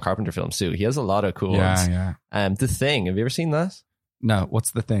other John Carpenter films too. He has a lot of cool ones. Yeah. The Thing. Have you ever seen that? No.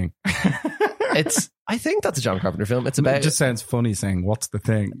 What's The Thing? I think that's a John Carpenter film. It's about. It just sounds funny saying "What's the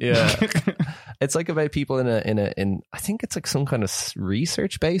thing?" Yeah, it's like about people in. I think it's like some kind of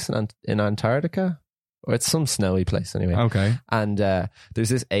research base in Antarctica, or it's some snowy place anyway. Okay. And there's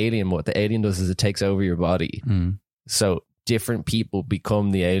this alien. What the alien does is it takes over your body. So different people become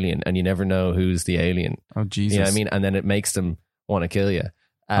the alien, and you never know who's the alien. Oh, Jesus. You know what I mean? And then it makes them want to kill you.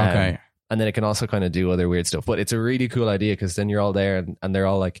 Okay. And then it can also kind of do other weird stuff. But it's a really cool idea, because then you're all there and they're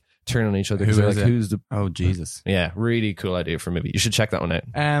all like turning on each other. Who is like, it? who's the... Oh, Jesus. Yeah, really cool idea for a movie. You should check that one out.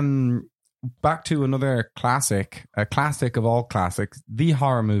 Back to another classic, a classic of all classics, the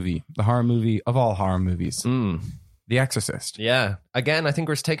horror movie of all horror movies. The Exorcist. Yeah. Again, I think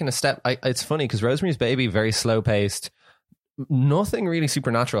we're taking a step. It's funny because Rosemary's Baby, very slow paced. Nothing really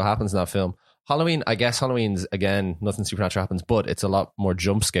supernatural happens in that film. Halloween, I guess Halloween's, again, nothing supernatural happens, but it's a lot more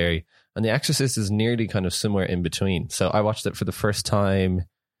jump scary. And The Exorcist is nearly kind of somewhere in between. So I watched it for the first time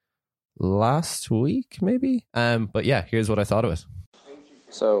last week, maybe. But yeah, here's what I thought of it.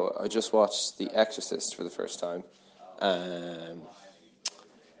 So I just watched The Exorcist for the first time.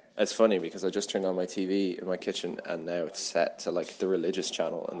 It's funny because I just turned on my TV in my kitchen and now it's set to like the religious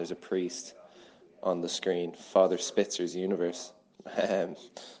channel, and there's a priest on the screen, Father Spitzer's Universe.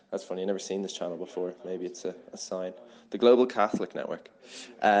 That's funny, I've never seen this channel before. Maybe it's a sign. The Global Catholic Network.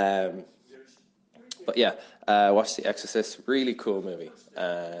 But yeah, watched The Exorcist. Really cool movie.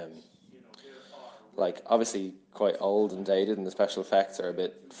 Like, obviously quite old and dated, and the special effects are a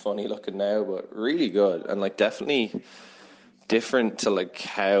bit funny looking now, but really good. And like definitely different to like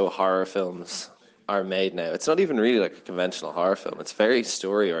how horror films are made now. It's not even really like a conventional horror film. It's very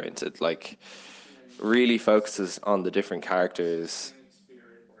story oriented. Like, really focuses on the different characters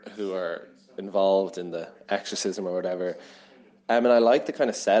who are involved in the exorcism or whatever. And I like the kind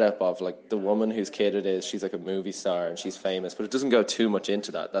of setup of like the woman whose kid it is. She's like a movie star and she's famous, but it doesn't go too much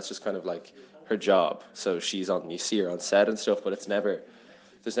into that. That's just kind of like her job. So you see her on set and stuff, but there's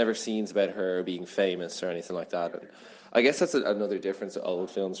never scenes about her being famous or anything like that. And I guess that's another difference of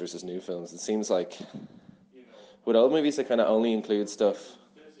old films versus new films. It seems like with old movies, they kind of only include stuff.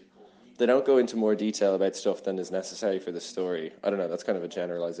 They don't go into more detail about stuff than is necessary for the story. I don't know, that's kind of a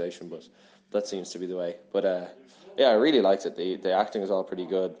generalization, but that seems to be the way. But yeah, I really liked it. The acting is all pretty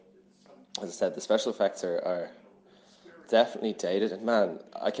good. As I said, the special effects are definitely dated. And man,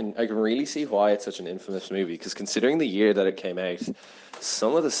 I can really see why it's such an infamous movie, because considering the year that it came out,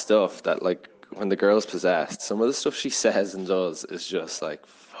 some of the stuff that, like, when the girl's possessed, some of the stuff she says and does is just like,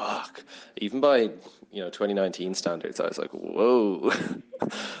 fuck. Even by 2019 standards, I was like, whoa.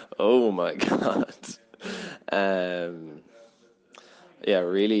 Oh my god. Yeah,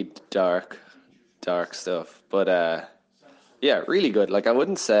 really dark stuff, but yeah, really good. Like, I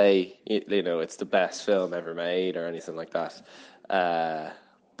wouldn't say it's the best film ever made or anything like that,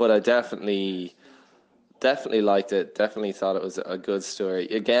 but I definitely liked it. Definitely thought it was a good story.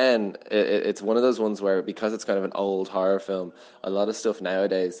 Again, it's one of those ones where, because it's kind of an old horror film, a lot of stuff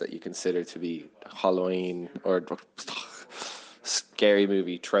nowadays that you consider to be Halloween or scary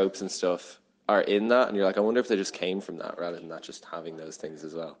movie tropes and stuff are in that, and you're like, I wonder if they just came from that rather than not just having those things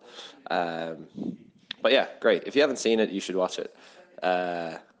as well. But yeah, great. If you haven't seen it, you should watch it.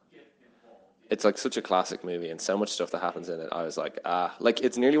 It's like such a classic movie, and so much stuff that happens in it. I was like, like,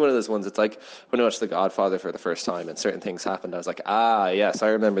 it's nearly one of those ones. It's like when I watched The Godfather for the first time and certain things happened, I was like, yes, I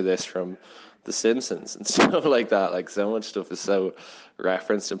remember this from The Simpsons and stuff like that. Like, so much stuff is so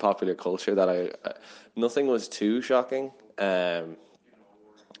referenced in popular culture that nothing was too shocking.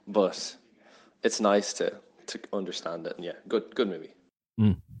 But it's nice to understand it. And yeah, good movie.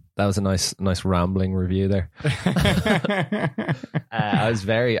 That was a nice rambling review there. I was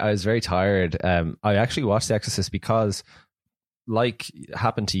very tired. I actually watched The Exorcist because, like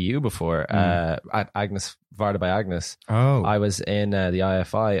happened to you before, at Agnes Varda by Agnes. Oh, I was in the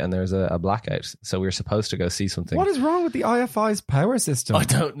IFI and there was a blackout, so we were supposed to go see something. What is wrong with the IFI's power system? I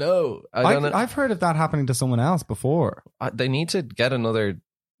don't know. I've heard of that happening to someone else before. They need to get another.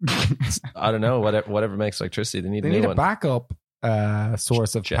 I don't know, whatever makes electricity. They need a backup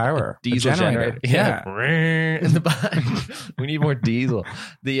source of power, a diesel generator. Yeah. In the back. We need more diesel.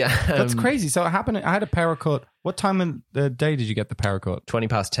 That's crazy. So it happened. I had a power cut. What time of the day did you get the power cut?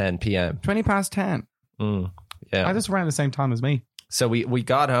 10 p.m. 20 past 10. Yeah, I just around the same time as me. So we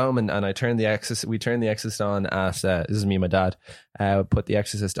got home and I turned the Exorcist. We turned the Exorcist on at this is me and my dad. Put the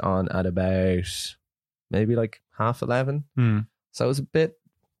Exorcist on at about maybe like 11:30. So I was a bit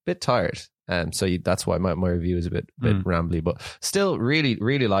tired. So that's why my review is a bit rambly, but still really,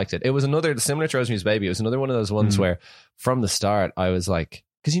 really liked it. It was another, similar to Rosemary's Baby, it was another one of those ones where from the start I was like,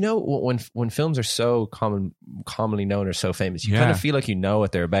 because you know when films are so commonly known or so famous, you kind of feel like you know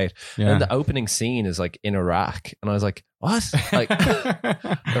what they're about. And the opening scene is like in Iraq, and I was like, what? Like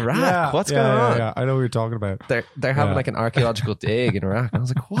Iraq? What's going on? Yeah, I know what you're talking about. They're having like an archaeological dig in Iraq. And I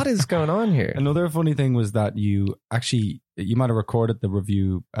was like, what is going on here? Another funny thing was that you might have recorded the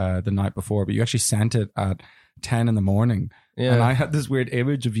review the night before, but you actually sent it at 10 in the morning. Yeah. And I had this weird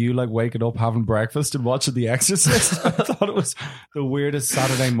image of you like waking up, having breakfast and watching The Exorcist. I thought it was the weirdest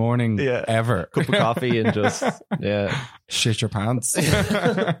Saturday morning ever. Cup of coffee and just, shit your pants. It's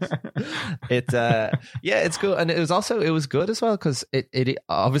good. And it was good as well because it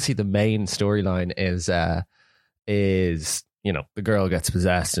obviously the main storyline is, you know, the girl gets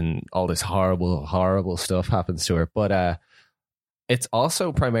possessed and all this horrible, horrible stuff happens to her. But it's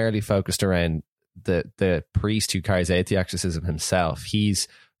also primarily focused around the priest who carries out the exorcism himself. He's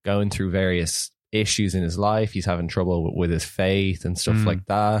going through various issues in his life. He's having trouble with his faith and stuff like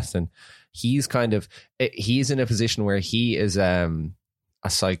that. And he's in a position where he is a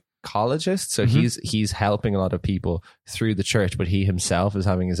psychologist. So he's helping a lot of people through the church, but he himself is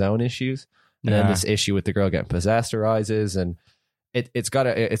having his own issues. And then this issue with the girl getting possessed arises, and it's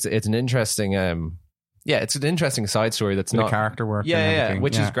an interesting it's an interesting side story that's not character work.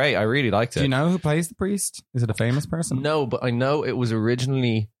 Which is great. I really liked it. Do you know who plays the priest? Is it a famous person? No, but I know it was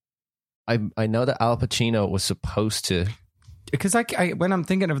originally. I know that Al Pacino was supposed to. Because when I'm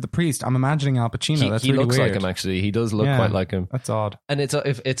thinking of the priest, I'm imagining Al Pacino. That's he really looks weird. like him, actually. He does look quite like him. That's odd. And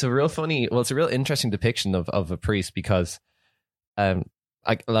it's a real funny. Well, it's a real interesting depiction of a priest because,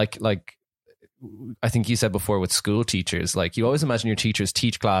 I think you said before with school teachers, like you always imagine your teachers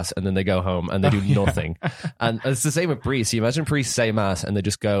teach class and then they go home and they do nothing. And it's the same with priests. You imagine priests say mass and they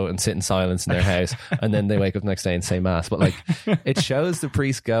just go and sit in silence in their house and then they wake up the next day and say mass. But like it shows the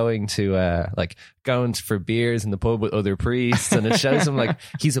priest going for beers in the pub with other priests, and it shows him like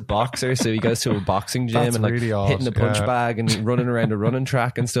he's a boxer, so he goes to a boxing gym. That's and like really hitting a punch bag and running around a running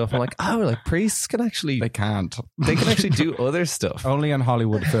track and stuff. I'm like, like priests can actually they can actually do other stuff. Only in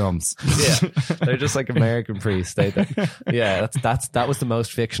Hollywood films. They're just like American priests. That was the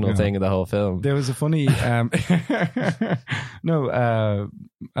most fictional thing in the whole film. There was a funny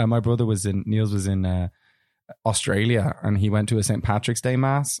my brother Niels was in Australia, and he went to a St. Patrick's Day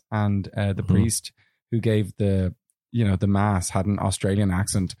mass, and the priest who gave the mass had an Australian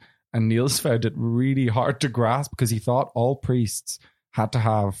accent, and Niels found it really hard to grasp because he thought all priests had to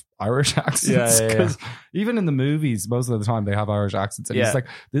have Irish accents, because even in the movies most of the time they have Irish accents, and he's like,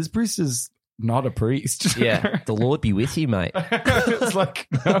 this priest is not a priest. The Lord be with you, mate. It's like,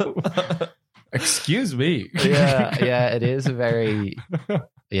 no, excuse me. It is a very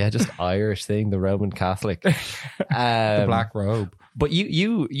just Irish thing, the Roman Catholic, the black robe. But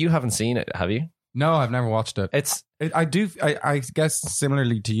you haven't seen it, have you? No, I've never watched it. I guess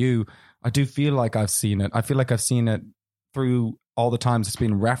similarly to you, I do feel like I've seen it. I feel like I've seen it through all the times it's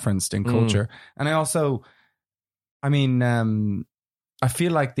been referenced in culture. And I also, I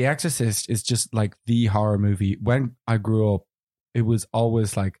feel like The Exorcist is just like the horror movie. When I grew up, it was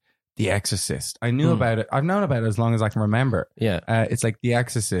always like The Exorcist. I knew about it. I've known about it as long as I can remember. It's like The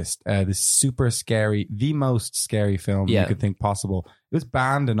Exorcist, this super scary, the most scary film you could think possible. It was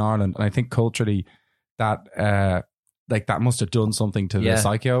banned in Ireland, and I think culturally that that must have done something to the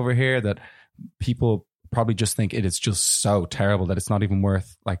psyche over here, that people probably just think it is just so terrible that it's not even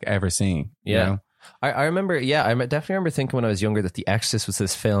worth like ever seeing. You know? I remember, I definitely remember thinking when I was younger that The Exorcist was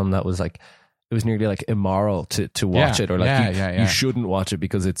this film that was like, it was nearly like immoral to watch it, or like you shouldn't watch it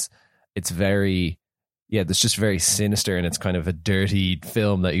because it's very, yeah, that's just very sinister, and it's kind of a dirty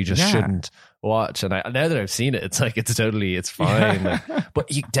film that you just shouldn't watch. And now that I've seen it, it's like it's fine. Like, but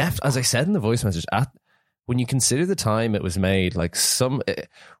you as I said in the voice message, when you consider the time it was made, like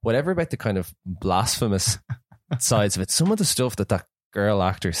whatever about the kind of blasphemous sides of it, some of the stuff that girl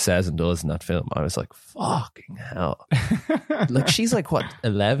actor says and does in that film, I was like, fucking hell. Like, she's like, what,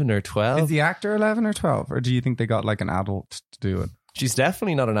 11 or 12? Is the actor 11 or 12? Or do you think they got like an adult to do it? She's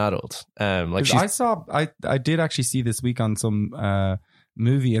definitely not an adult. Like I did actually see this week on some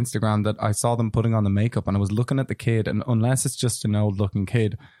movie Instagram that I saw them putting on the makeup, and I was looking at the kid, and unless it's just an old looking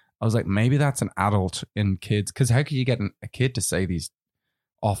kid, I was like, maybe that's an adult in kids, because how could you get a kid to say these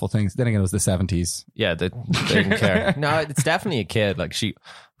awful things? Then again, it was the 70s. Yeah, they didn't care. No, it's definitely a kid. Like she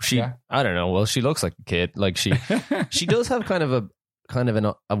I don't know. Well, she looks like a kid. Like she does have kind of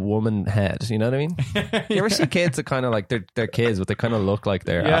a woman head. You know what I mean? You ever see kids that kind of like they're kids, but they kind of look like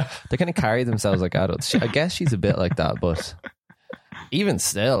they kind of carry themselves like adults. I guess she's a bit like that, but even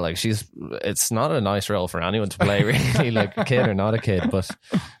still, like it's not a nice role for anyone to play, really, like a kid or not a kid. But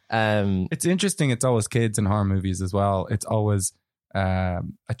it's interesting. It's always kids in horror movies as well. It's always a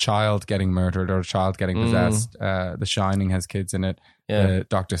child getting murdered or a child getting possessed. The Shining has kids in it.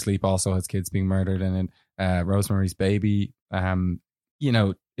 Dr. Sleep also has kids being murdered in it. Rosemary's Baby. In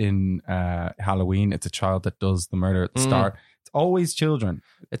Halloween, it's a child that does the murder at the start. It's always children.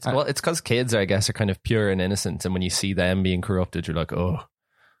 It's because kids, I guess, are kind of pure and innocent, and when you see them being corrupted, you're like, oh,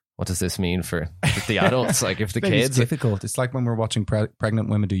 what does this mean for the adults? Like, if the kids, it's difficult. It's like when we're watching pregnant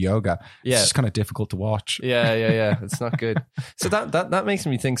women do yoga. It's just kind of difficult to watch. Yeah. It's not good. So that makes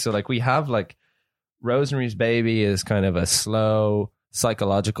me think. So like, we have like Rosemary's Baby is kind of a slow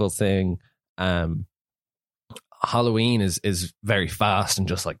psychological thing. Halloween is very fast and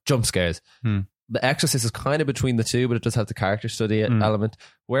just like jump scares. The Exorcist is kind of between the two, but it does have the character study element.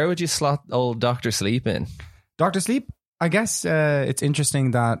 Where would you slot old Dr. Sleep in? Dr. Sleep, I guess it's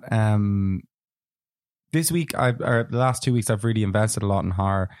interesting that this week, or the last 2 weeks, I've really invested a lot in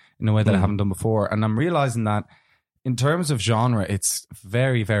horror in a way that I haven't done before. And I'm realizing that in terms of genre, it's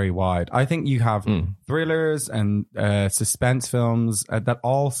very, very wide. I think you have thrillers and suspense films that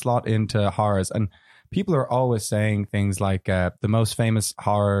all slot into horrors. And people are always saying things like the most famous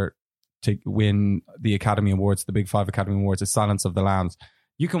horror to win the Academy Awards, the big 5 Academy Awards, is Silence of the Lambs.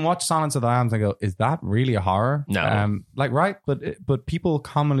 You can watch Silence of the Lambs and go, is that really a horror? No. Right? But people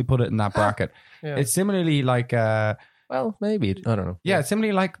commonly put it in that bracket. It's similarly like... well, maybe. I don't know. Yeah,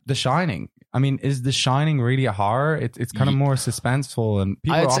 similarly like The Shining. I mean, is The Shining really a horror? It's kind of more suspenseful, and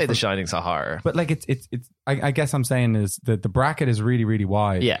people I'd say The Shining's a horror. But like it's I guess I'm saying is that the bracket is really, really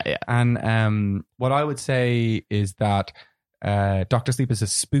wide. Yeah. And what I would say is that Dr. Sleep is a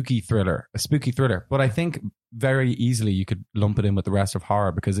spooky thriller. But I think very easily you could lump it in with the rest of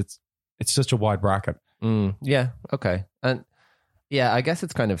horror because it's such a wide bracket. Yeah, okay. And yeah, I guess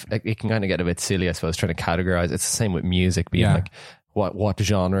it's kind of, it can kind of get a bit silly, I suppose, trying to categorize. It's the same with music being like, what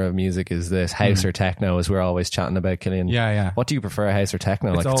genre of music is this? House or techno, as we're always chatting about, Killian. Yeah. What do you prefer, house or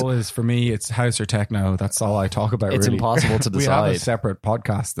techno? It's always, for me, it's house or techno. That's all I talk about, It's really. impossible to decide. We have a separate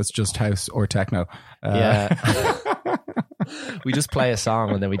podcast that's just house or techno. We just play a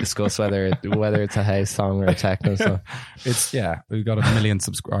song and then we discuss whether it's a house song or a techno song. We've got 1 million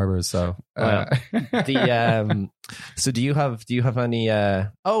subscribers, so so do you have any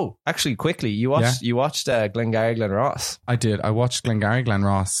actually quickly, you watched Glengarry Glen Ross? I did. I watched Glengarry Glen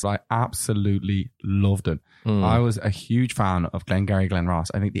Ross. I absolutely loved it. I was a huge fan of Glengarry Glen Ross.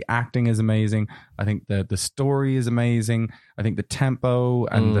 I think the acting is amazing. I think the story is amazing. I think the tempo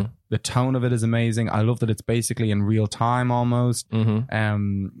and the tone of it is amazing. I love that it's basically in real time almost.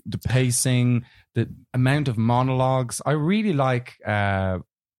 The pacing, the amount of monologues. I really like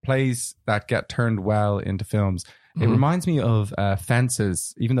plays that get turned well into films. It reminds me of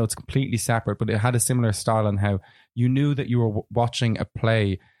Fences, even though it's completely separate, but it had a similar style on how you knew that you were watching a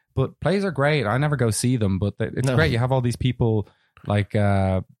play. But plays are great. I never go see them, but it's great. You have all these people like,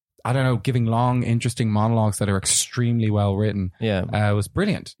 giving long, interesting monologues that are extremely well written. Yeah. It was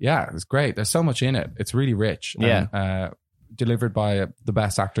brilliant. Yeah, it was great. There's so much in it. It's really rich. Yeah. And, delivered by the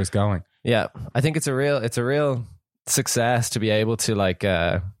best actors going. Yeah. I think it's a real success to be able to make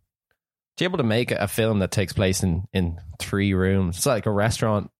a film that takes place in 3 rooms. It's like a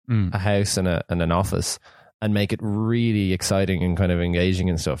restaurant, a house, and an office, and make it really exciting and kind of engaging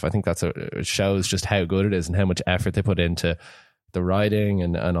and stuff. I think it shows just how good it is and how much effort they put into the writing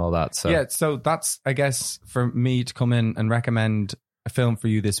and all that. So that's, I guess, for me to come in and recommend a film for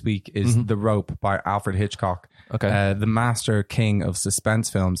you this week is The Rope by Alfred Hitchcock. Okay. The master king of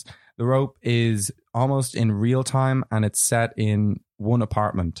suspense films. The Rope is almost in real time, and it's set in one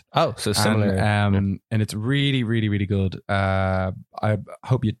apartment. Oh, so similar. And it's really, really, really good. I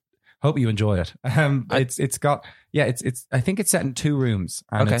hope you enjoy it. It's got I think it's set in 2 rooms,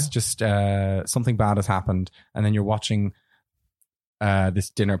 and it's just something bad has happened, and then you're watching this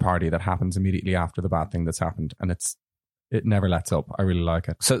dinner party that happens immediately after the bad thing that's happened, and it never lets up. I really like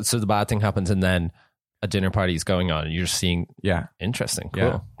it. So the bad thing happens, and then a dinner party is going on, and you're just seeing. Yeah, interesting. Cool.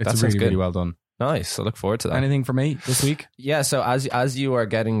 Yeah, it's really, really well done. Nice. I look forward to that. Anything for me this week? Yeah. So as you are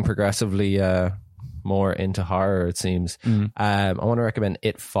getting progressively more into horror, it seems, I want to recommend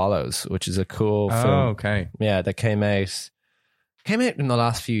It Follows, which is a cool film. Oh, okay. Yeah, that came out in the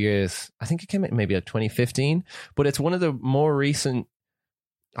last few years. I think it came out maybe at 2015, but it's one of the more recent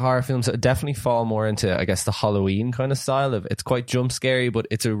horror films that definitely fall more into, I guess, the Halloween kind of style of. It's quite jump scary, but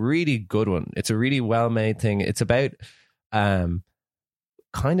it's a really good one. It's a really well made thing. It's about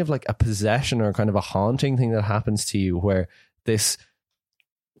kind of like a possession or kind of a haunting thing that happens to you, where this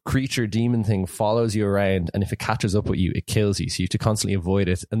creature demon thing follows you around, and if it catches up with you, it kills you. So you have to constantly avoid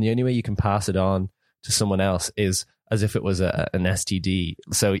it, and the only way you can pass it on to someone else is as if it was an STD.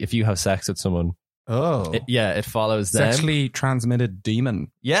 So if you have sex with someone, it follows them. Sexually transmitted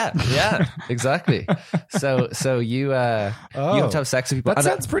demon. Yeah, exactly. So you have to have sex with people. That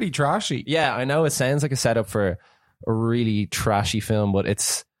sounds pretty trashy. Yeah, I know it sounds like a setup for a really trashy film, but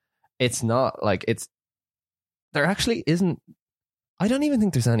it's not. Like, there actually isn't. I don't even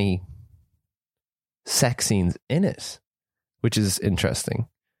think there's any sex scenes in it, which is interesting.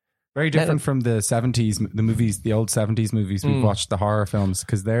 Very different from the 70s, the movies, the old 70s movies we've watched, the horror films,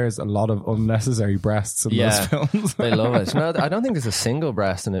 because there's a lot of unnecessary breasts in those films. They love it. No, I don't think there's a single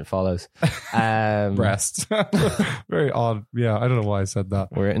breast in It Follows. Breasts. Very odd. Yeah, I don't know why I said that.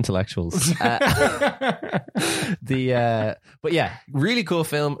 We're intellectuals. But yeah, really cool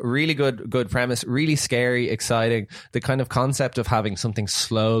film, really good premise, really scary, exciting. The kind of concept of having something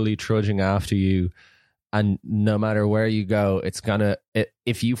slowly trudging after you, and no matter where you go,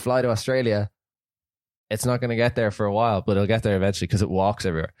 if you fly to Australia, it's not going to get there for a while, but it'll get there eventually because it walks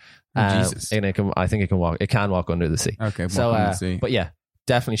everywhere. Jesus. And I think it can walk under the sea. Okay, so under the sea. But yeah,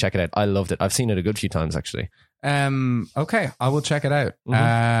 definitely check it out. I loved it. I've seen it a good few times actually. Okay, I will check it out.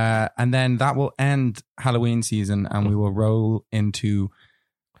 And then that will end Halloween season, and we will roll into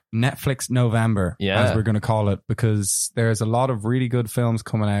Netflix November, as we're going to call it, because there's a lot of really good films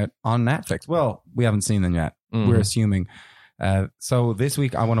coming out on Netflix. Well, we haven't seen them yet. We're assuming. So this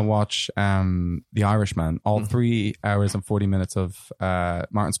week I want to watch The Irishman, all 3 hours and 40 minutes of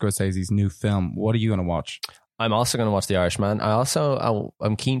Martin Scorsese's new film. What are you going to watch? I'm also going to watch The Irishman.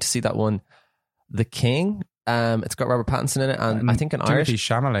 I'm keen to see that one, The King. It's got Robert Pattinson in it, and I think Timothy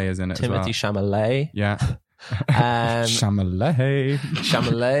Chalamet is in it. Timothy Chalamet. Yeah. Chalamet.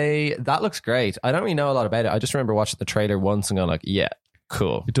 That looks great. I don't really know a lot about it. I just remember watching the trailer once and going like, yeah,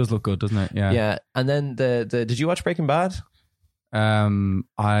 cool. It does look good, doesn't it? Yeah. And then did you watch Breaking Bad?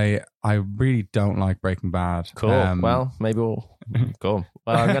 I really don't like Breaking Bad. Cool. Well, maybe we'll go.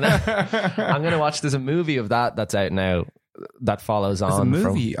 Well, I'm gonna watch. There's a movie of that's out now that follows on. There's a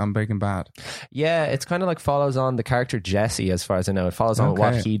movie on Breaking Bad. Yeah, it's kind of like follows on the character Jesse, as far as I know. It follows on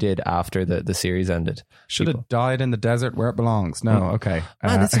what he did after the series ended. Should have died in the desert where it belongs. No, okay.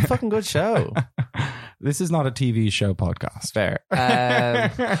 Man, it's a fucking good show. This is not a TV show podcast. Fair.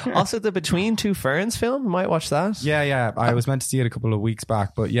 Also, the Between Two Ferns film, might watch that. Yeah. I was meant to see it a couple of weeks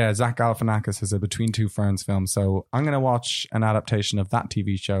back, but yeah, Zach Galifianakis has a Between Two Ferns film, so I'm going to watch an adaptation of that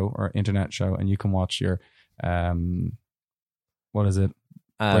TV show or internet show, and you can watch your what is it?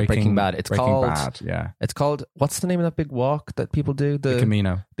 Breaking Bad. It's called Bad. Yeah. It's called, what's the name of that big walk that people do? The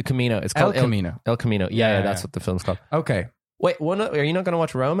Camino. The Camino. It's called El Camino. El Camino. Yeah, that's what the film's called. Okay. Wait, are you not going to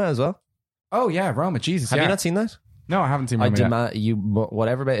watch Roma as well? Oh yeah, Roma. Jesus. Have you not seen that? No, I haven't seen Roma. I demand you,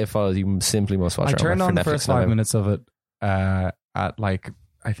 whatever bit it follows, you simply must watch. I turned on the first 5 minutes of it at like,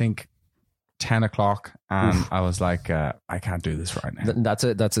 I think 10 o'clock, and I was like, I can't do this right now.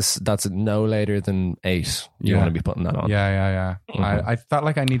 That's no later than 8. You want to be putting that on. Yeah. Mm-hmm. I felt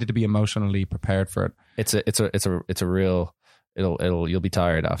like I needed to be emotionally prepared for it. It's a real. You'll be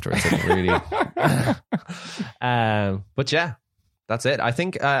tired afterwards. It'll really. But yeah, that's it. I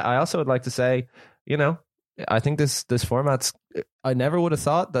think I also would like to say, I think this format's. I never would have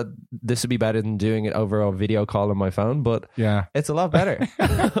thought that this would be better than doing it over a video call on my phone, but yeah, it's a lot better.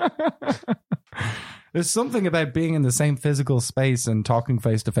 There's something about being in the same physical space and talking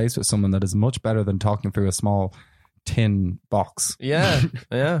face to face with someone that is much better than talking through a small tin box. Yeah.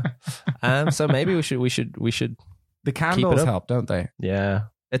 So maybe we should. The candles help, don't they? Yeah,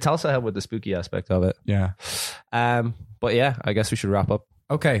 it's also helped with the spooky aspect of it. Yeah. But yeah, I guess we should wrap up.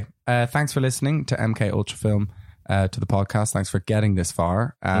 Okay. Thanks for listening to MK Ultra Film. to the podcast. Thanks for getting this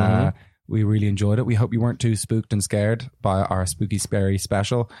far. We really enjoyed it. We hope you weren't too spooked and scared by our Spooky Scary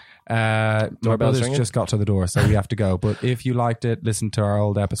special. My brothers just got to the door, so we have to go. But if you liked it, listen to our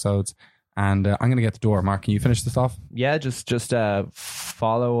old episodes. And I'm going to get the door. Mark, can you finish this off? Yeah, just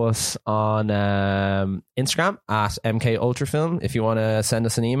follow us on Instagram at MKUltrafilm. If you want to send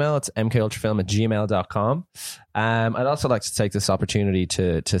us an email, it's mkultrafilm@gmail.com. I'd also like to take this opportunity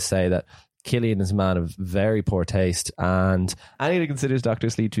to say that Killian is a man of very poor taste, and anyone who considers Dr.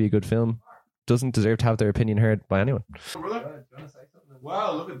 Sleep to be a good film doesn't deserve to have their opinion heard by anyone.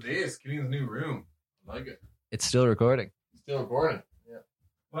 Wow, look at this. Killian's new room. I like it. It's still recording. Still recording. Yeah.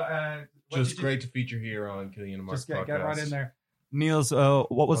 Well, just great to feature here on Killian and Mark's podcast. Get right in there. Niels,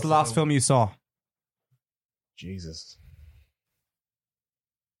 what was the last film you saw? Jesus.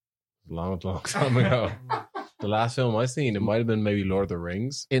 Long time ago. The last film I seen, it might have been maybe Lord of the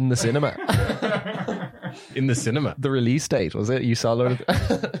Rings. In the cinema. In the cinema. The release date, was it? You saw Lord of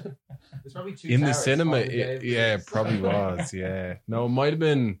the... It's probably in the cinema. It probably was, yeah. No, it might have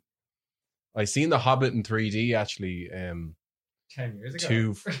been... I seen The Hobbit in 3D, actually. 10 years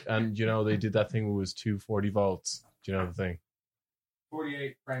ago. And, they did that thing where it was 240 volts. Do you know the thing?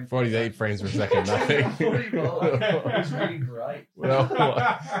 48 frames. 48 frames per second. That thing. 40 volts. It was really bright. Well,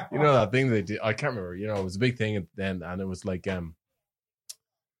 that thing they did. I can't remember. It was a big thing then, and it was like oh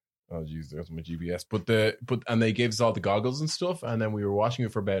geez, there's my GPS. And they gave us all the goggles and stuff, and then we were watching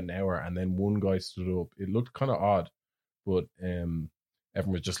it for about an hour, and then one guy stood up. It looked kind of odd, but everyone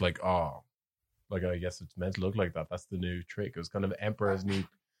was just like, oh, like I guess it's meant to look like that. That's the new trick. It was kind of Emperor's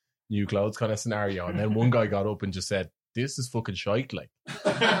new clothes kind of scenario. And then one guy got up and just said, "This is fucking shite, like."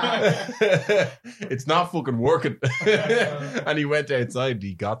 It's not fucking working. And he went outside and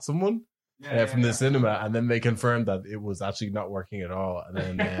he got someone from the cinema, and then they confirmed that it was actually not working at all.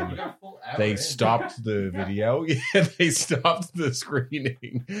 And then they stopped the video. Yeah, they stopped the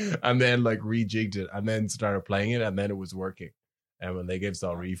screening and then like rejigged it and then started playing it, and then it was working. And they gave us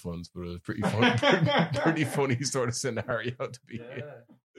all refunds, but it was pretty funny sort of scenario to be in.